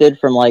disconnected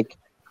from like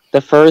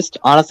the first,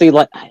 honestly,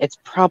 like it's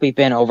probably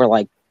been over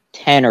like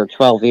 10 or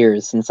 12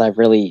 years since I've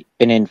really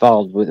been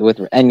involved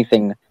with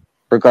anything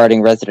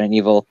regarding Resident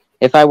Evil.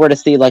 If I were to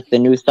see like the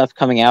new stuff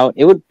coming out,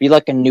 it would be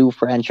like a new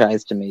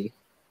franchise to me.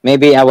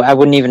 Maybe I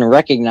wouldn't even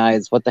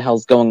recognize what the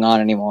hell's going on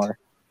anymore.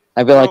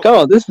 I'd be like,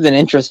 oh, this is an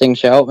interesting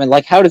show. And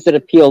like, how does it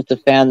appeal to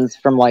fans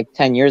from like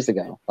 10 years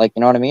ago? Like,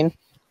 you know what I mean?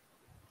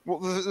 Well,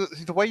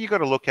 the way you got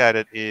to look at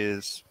it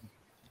is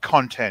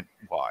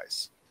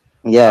content-wise.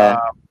 Yeah.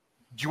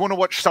 Do you want to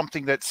watch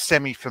something that's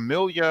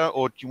semi-familiar,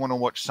 or do you want to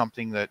watch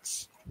something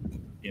that's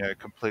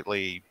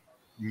completely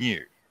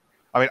new.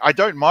 I mean, I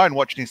don't mind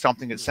watching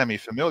something that's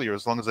semi-familiar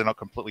as long as they're not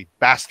completely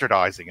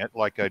bastardizing it,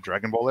 like a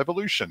Dragon Ball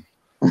Evolution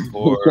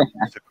or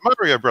Super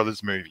Mario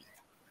Brothers movie.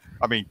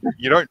 I mean,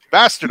 you don't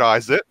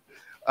bastardize it.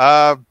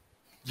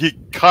 You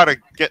kind of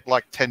get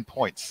like 10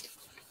 points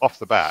off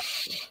the bat.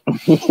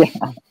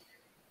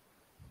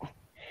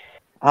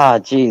 Ah,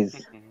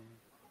 jeez.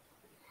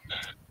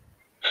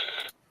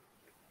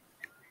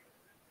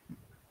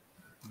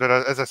 But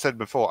as I said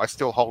before, I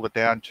still hold it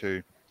down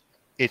to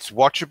it's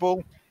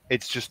watchable.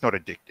 It's just not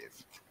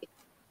addictive.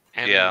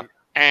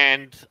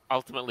 And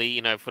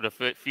ultimately, for the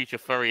future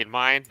furry in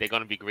mind, they're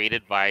going to be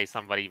greeted by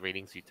somebody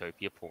reading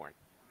Zootopia porn.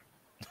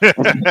 No,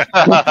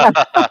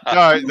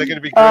 they're going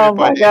to be greeted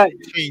by a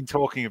teen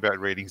talking about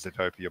reading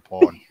Zootopia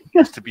porn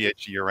just to be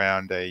edgy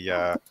around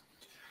a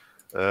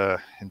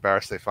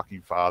embarrass their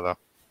fucking father.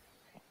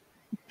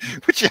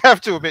 But you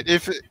have to admit,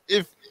 if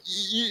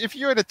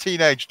you had a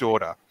teenage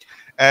daughter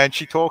and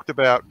she talked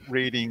about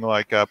reading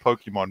like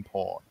Pokemon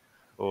porn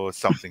or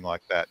something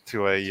like that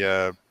to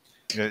a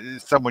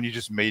someone you're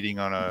just meeting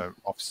on a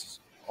off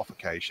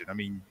occasion, I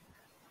mean,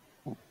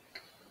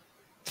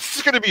 this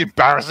is going to be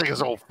embarrassing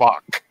as all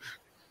fuck.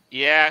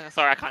 Yeah,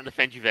 sorry, I can't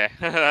defend you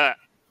there.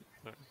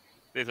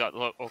 These got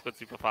awkward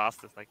super fast.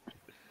 It's like,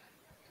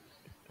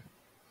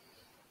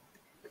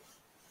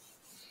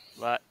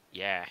 but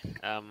yeah.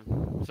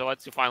 So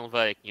what's your final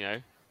verdict?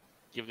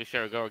 Give the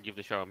show a go or give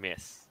the show a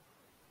miss?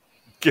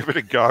 Give it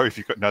a go if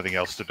you've got nothing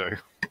else to do.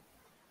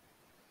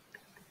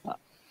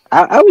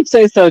 I would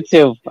say so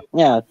too.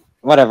 Yeah,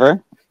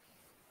 whatever.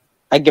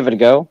 I'd give it a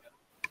go.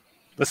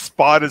 The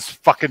spider's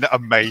fucking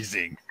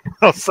amazing.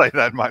 I'll say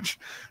that much.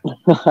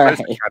 Right.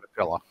 The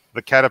caterpillar.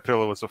 The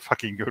caterpillar was a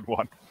fucking good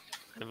one.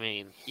 I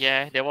mean,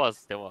 yeah, there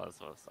was. I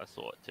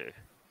saw it too.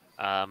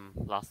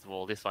 Last of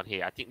all, this one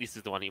here. I think this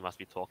is the one you must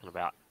be talking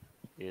about.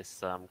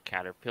 This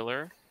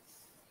caterpillar.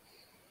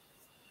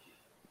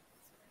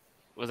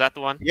 Was that the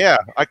one? Yeah,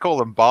 I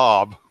call him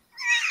Bob.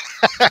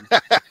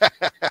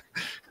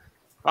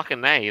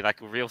 Fucking A, like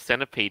real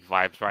centipede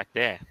vibes right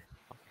there.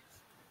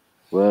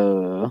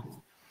 Whoa.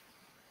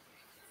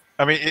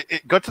 I mean,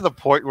 it got to the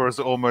point where it was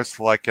almost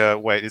like,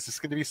 wait, is this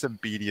going to be some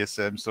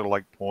BDSM sort of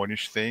like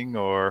pornish thing?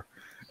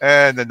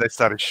 And then they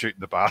started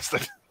shooting the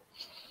bastard.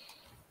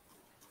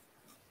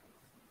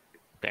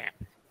 Damn.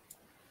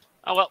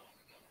 Oh, well,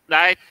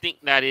 I think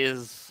that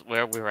is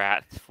where we're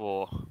at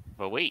for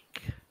the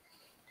week.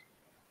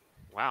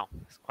 Wow,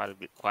 it's quite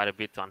a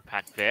bit to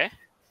unpack there.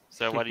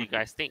 So what do you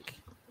guys think?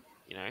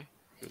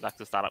 We'd like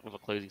to start up with a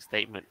closing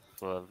statement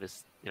for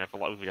this, for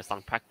what we've just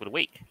unpacked for the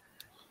week.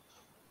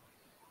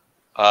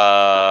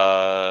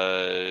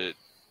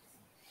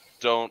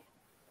 Don't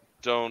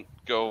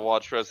go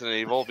watch Resident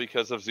Evil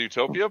because of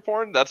Zootopia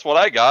porn. That's what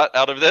I got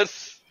out of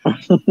this.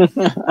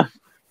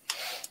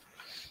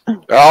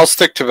 I'll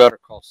stick to Better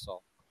Call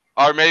Saul.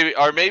 Or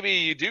maybe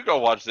you do go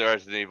watch the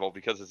Resident Evil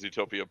because of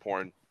Zootopia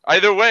porn.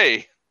 Either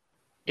way,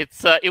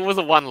 it was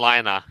a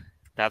one-liner.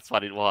 That's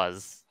what it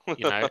was.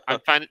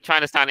 I'm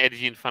trying to sound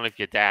edgy in front of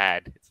your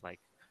dad. It's like,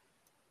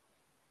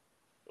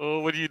 oh,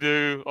 what do you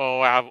do?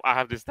 Oh, I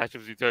have this stash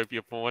of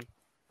Zootopia porn.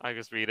 I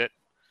just read it.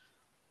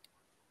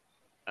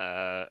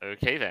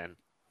 Okay then.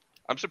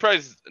 I'm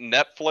surprised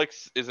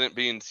Netflix isn't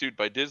being sued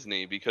by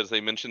Disney because they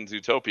mentioned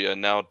Zootopia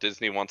and now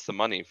Disney wants the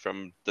money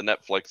from the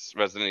Netflix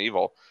Resident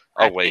Evil.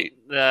 Wait.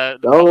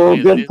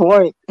 Good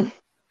point.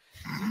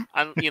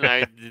 And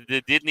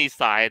the Disney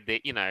side, they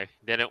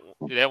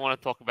don't want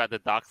to talk about the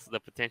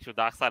potential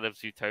dark side of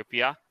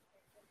Zootopia.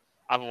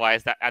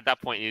 Otherwise, at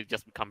that point, it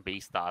just become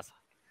B-stars.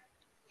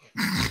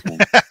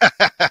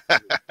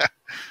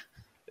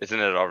 Isn't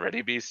it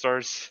already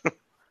B-stars?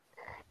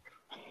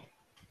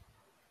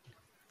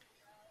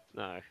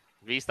 No,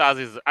 B-stars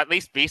is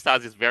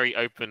very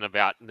open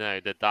about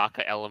the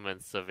darker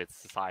elements of its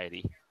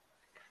society.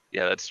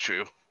 Yeah, that's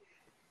true.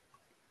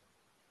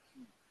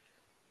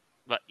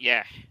 But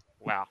yeah,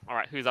 wow. All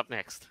right, who's up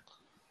next?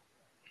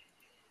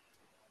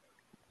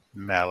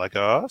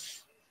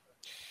 Malygos.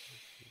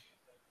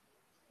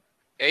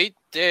 8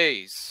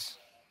 days.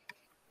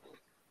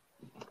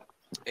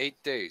 8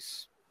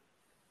 days.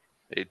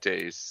 8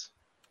 days.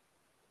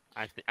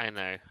 I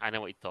know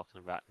what you're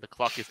talking about. The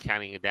clock is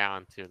counting it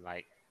down to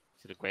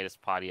the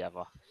greatest party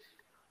ever.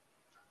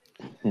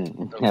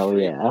 Hell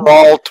yeah.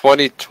 All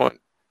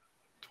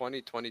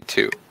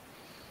 2022.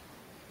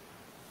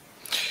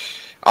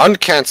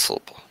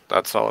 Uncancelable.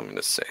 That's all I'm going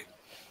to say.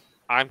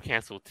 I'm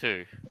canceled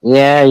too.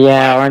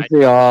 Yeah, aren't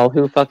we all?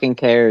 Who fucking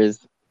cares?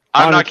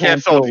 I'm not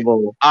canceled.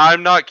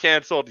 I'm not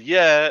canceled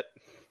yet.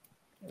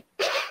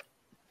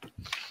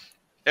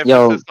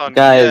 Yo,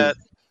 guys,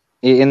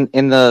 in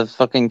the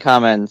fucking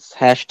comments,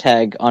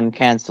 hashtag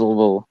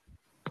uncancelable.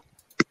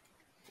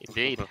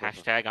 Indeed,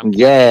 hashtag uncancelable.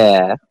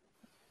 Yeah.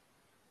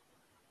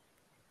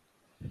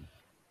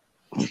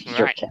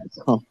 All right.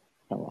 Come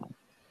on.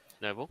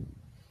 Noble.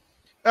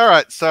 All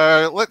right,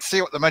 so let's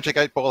see what the Magic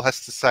 8 Ball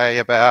has to say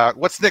about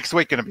what's next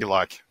week going to be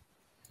like.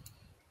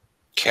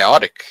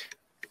 Chaotic.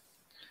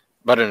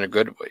 But in a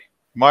good way.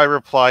 My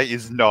reply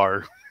is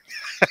no.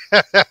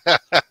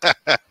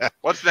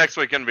 What's next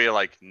week gonna be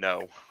like?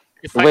 No.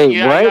 It's like, Wait,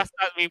 you what? asked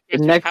that meme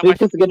question, Next how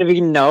week much? is going to be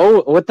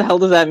no? What the hell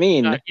does that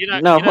mean? No, No,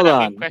 you know hold that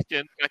on. meme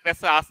question. Like,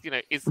 let's ask,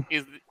 is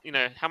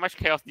how much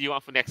chaos do you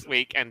want for next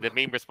week? And the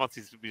meme response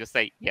is we just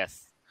say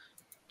yes.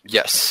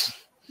 Yes.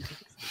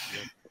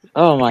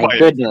 Oh my Quiet.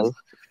 goodness.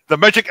 The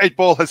Magic 8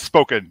 Ball has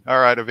spoken. All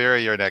right,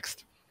 Aeveirra, you're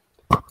next.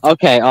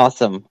 Okay,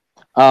 awesome.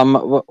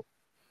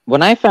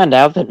 When I found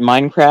out that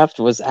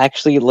Minecraft was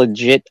actually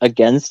legit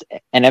against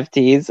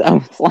NFTs, I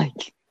was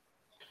like,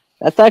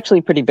 that's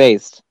actually pretty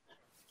based.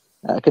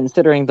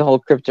 Considering the whole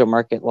crypto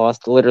market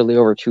lost literally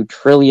over $2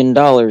 trillion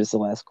the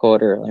last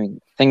quarter. I mean,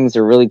 things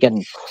are really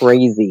getting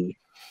crazy.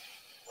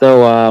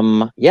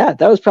 So, yeah,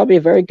 that was probably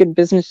a very good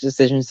business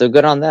decision, so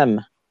good on them.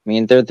 I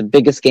mean, they're the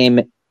biggest game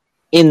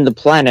in the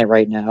planet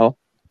right now.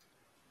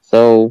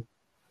 So,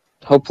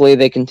 hopefully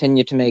they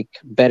continue to make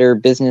better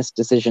business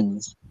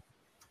decisions.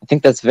 I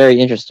think that's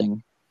very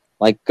interesting.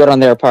 Like, good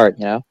on their part,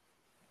 Yeah,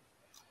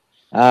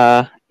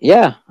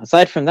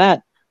 aside from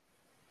that,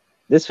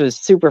 this was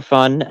super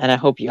fun, and I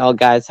hope you all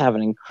guys have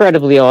an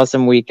incredibly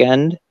awesome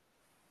weekend.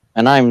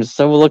 And I'm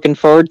so looking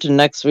forward to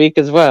next week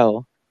as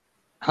well.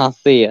 I'll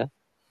see ya.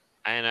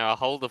 And I'll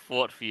hold the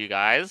fort for you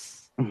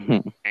guys.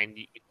 And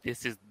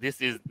this is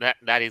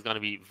that is going to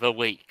be the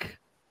week.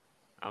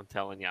 I'm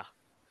telling you.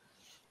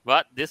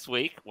 But this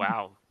week,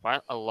 wow,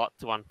 quite a lot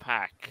to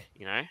unpack.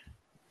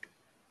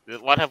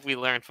 What have we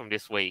learned from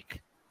this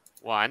week?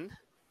 1,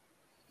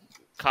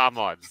 car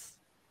mods.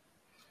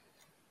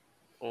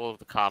 All of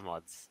the car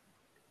mods.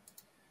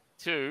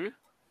 2,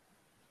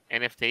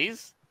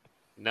 NFTs.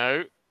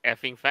 No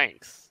effing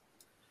thanks.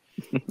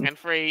 And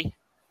 3,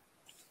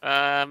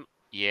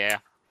 yeah,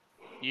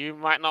 you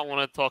might not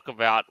want to talk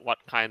about what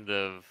kind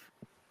of,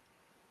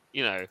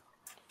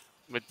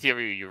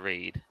 material you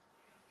read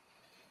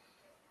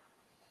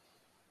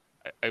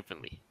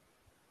openly.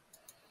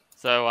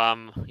 So,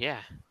 yeah.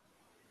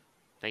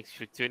 Thanks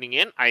for tuning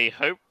in. I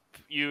hope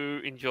you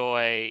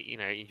enjoyed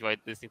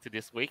listening to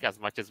this week as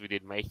much as we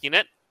did making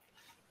it.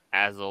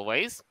 As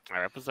always,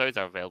 our episodes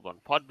are available on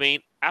Podbean,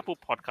 Apple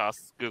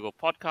Podcasts, Google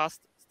Podcasts,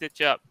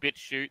 Stitcher,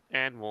 BitChute,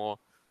 and more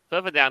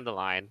further down the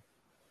line.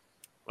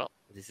 Well,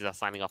 this is us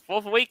signing off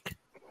for the week.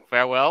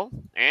 Farewell,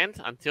 and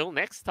until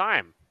next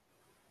time.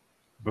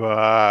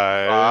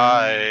 Bye.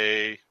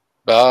 Bye.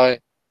 Bye.